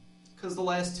station. Because the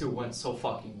last 2 went so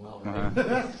fucking well, right?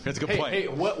 That's a good Hey, point. hey,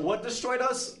 what destroyed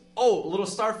us? Oh, little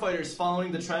starfighters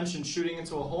following the trench and shooting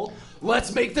into a hole.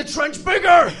 Let's make the trench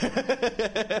bigger!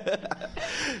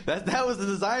 that was the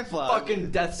design flaw.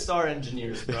 Fucking Death Star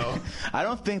engineers, bro.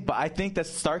 I think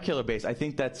that's Starkiller base. I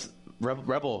think that's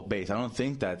Rebel base. I don't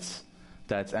think that's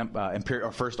Imperial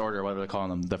or First Order, whatever they're calling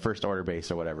them, the First Order base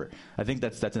or whatever. I think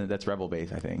that's Rebel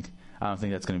base. I think. I don't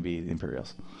think that's going to be the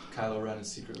Imperials. Kylo Ren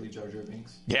is secretly Jar Jar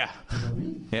Binks. Yeah,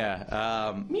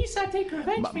 yeah. Misa, take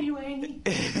revenge for you, Andy.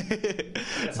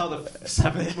 That's how the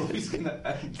 7th movie's gonna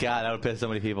end. God, that would piss so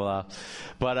many people off.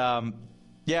 But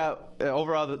yeah,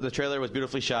 overall the trailer was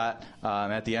beautifully shot.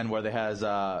 At the end, where they has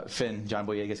Finn, John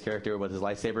Boyega's character, with his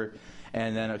lightsaber.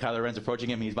 And then Kylo Ren's approaching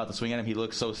him. He's about to swing at him. He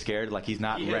looks so scared, like he's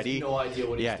not ready. He has no idea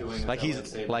what he's doing.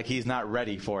 Like he's not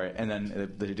ready for it. And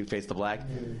then the dude fades to black.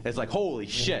 It's like, holy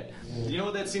shit. You know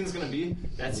what that scene's gonna be?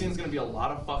 That scene's gonna be a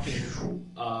lot of fucking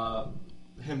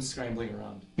him scrambling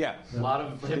around. Yeah, a lot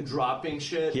of him dropping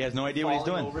shit. He has no idea what he's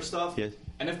doing. Over stuff.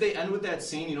 And if they end with that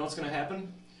scene, you know what's gonna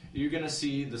happen? You're gonna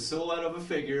see the silhouette of a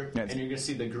figure, and you're gonna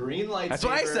see the green lightsaber. That's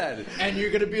what I said. And you're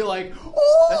gonna be like,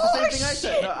 "Oh, that's the same thing shit. I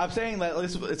said." No, I'm saying that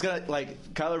it's gonna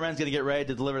Kylo Ren's gonna get ready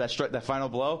to deliver that final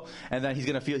blow, and then he's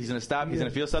gonna stop. He's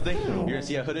gonna feel something. You're gonna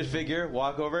see a hooded figure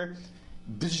walk over,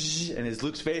 and it's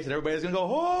Luke's face, and everybody's gonna go,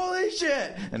 "Holy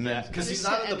shit!" And then because he's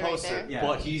not in the poster,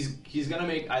 but he's gonna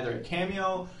make either a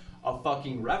cameo, a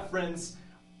fucking reference.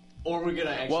 Or we're gonna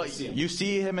actually see him. You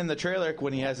see him in the trailer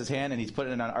when he has his hand and he's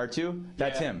putting it on R2.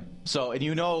 That's him. So, and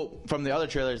you know from the other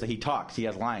trailers that he talks. He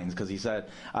has lines because he said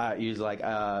he's like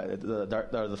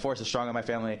the force is strong in my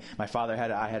family. My father had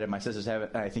it, I had it, my sisters have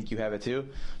it, and I think you have it too.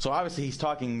 So obviously he's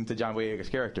talking to John Boyega's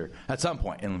character at some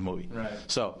point in the movie. Right.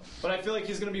 So, but I feel like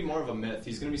he's gonna be more of a myth.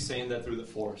 He's gonna be saying that through the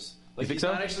force. Like you think he's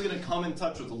so? not actually gonna come in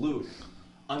touch with Luke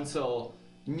until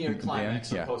near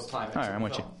climax or post climax. All right,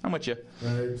 I'm with you.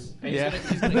 Right. He's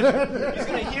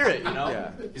gonna hear it, you know?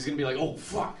 Yeah. He's gonna be like, oh,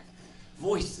 fuck.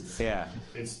 Voices. Yeah.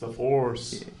 It's the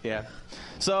Force. Yeah.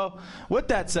 So, with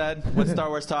that said, with Star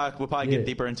Wars talk, we'll probably get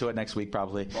deeper into it next week,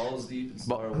 probably. Balls deep in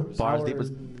Star Wars. Balls deep.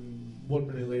 1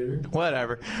 minute later.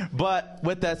 Whatever. But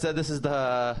with that said, this is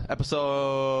the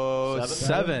episode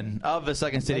 7 of the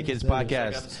Second City Kids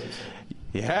podcast.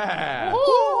 Yeah.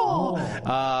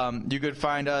 You could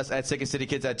find us at Second City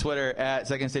Kids at Twitter, at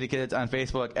Second City Kids on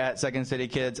Facebook, at Second City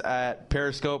Kids at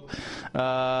Periscope.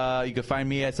 You can find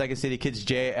me at Second City Kids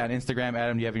J on Instagram.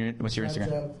 Adam, do you have what's your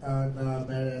Instagram?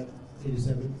 Matt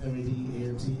 87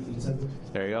 MAD87.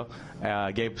 There you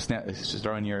go. Gabe, just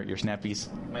throwing your snap piece.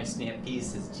 My snap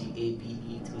piece is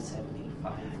GABE275.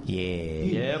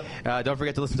 Yeah. Yep. Don't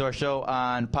forget to listen to our show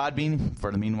on Podbean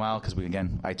for the meanwhile, because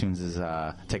iTunes is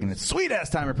taking its sweet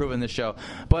ass time improving this show,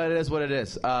 but it is what it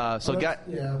is. Well,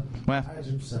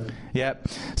 yep.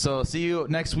 So see you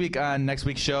next week on next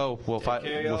week's show. We'll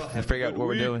figure out what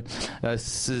we're doing.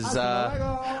 This is we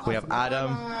have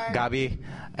Adam, Gabi,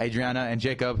 Adriana, and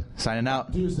Jacob signing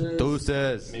out.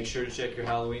 Deuces. Make sure to check your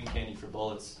Halloween candy for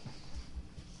bullets.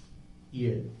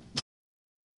 Yeah.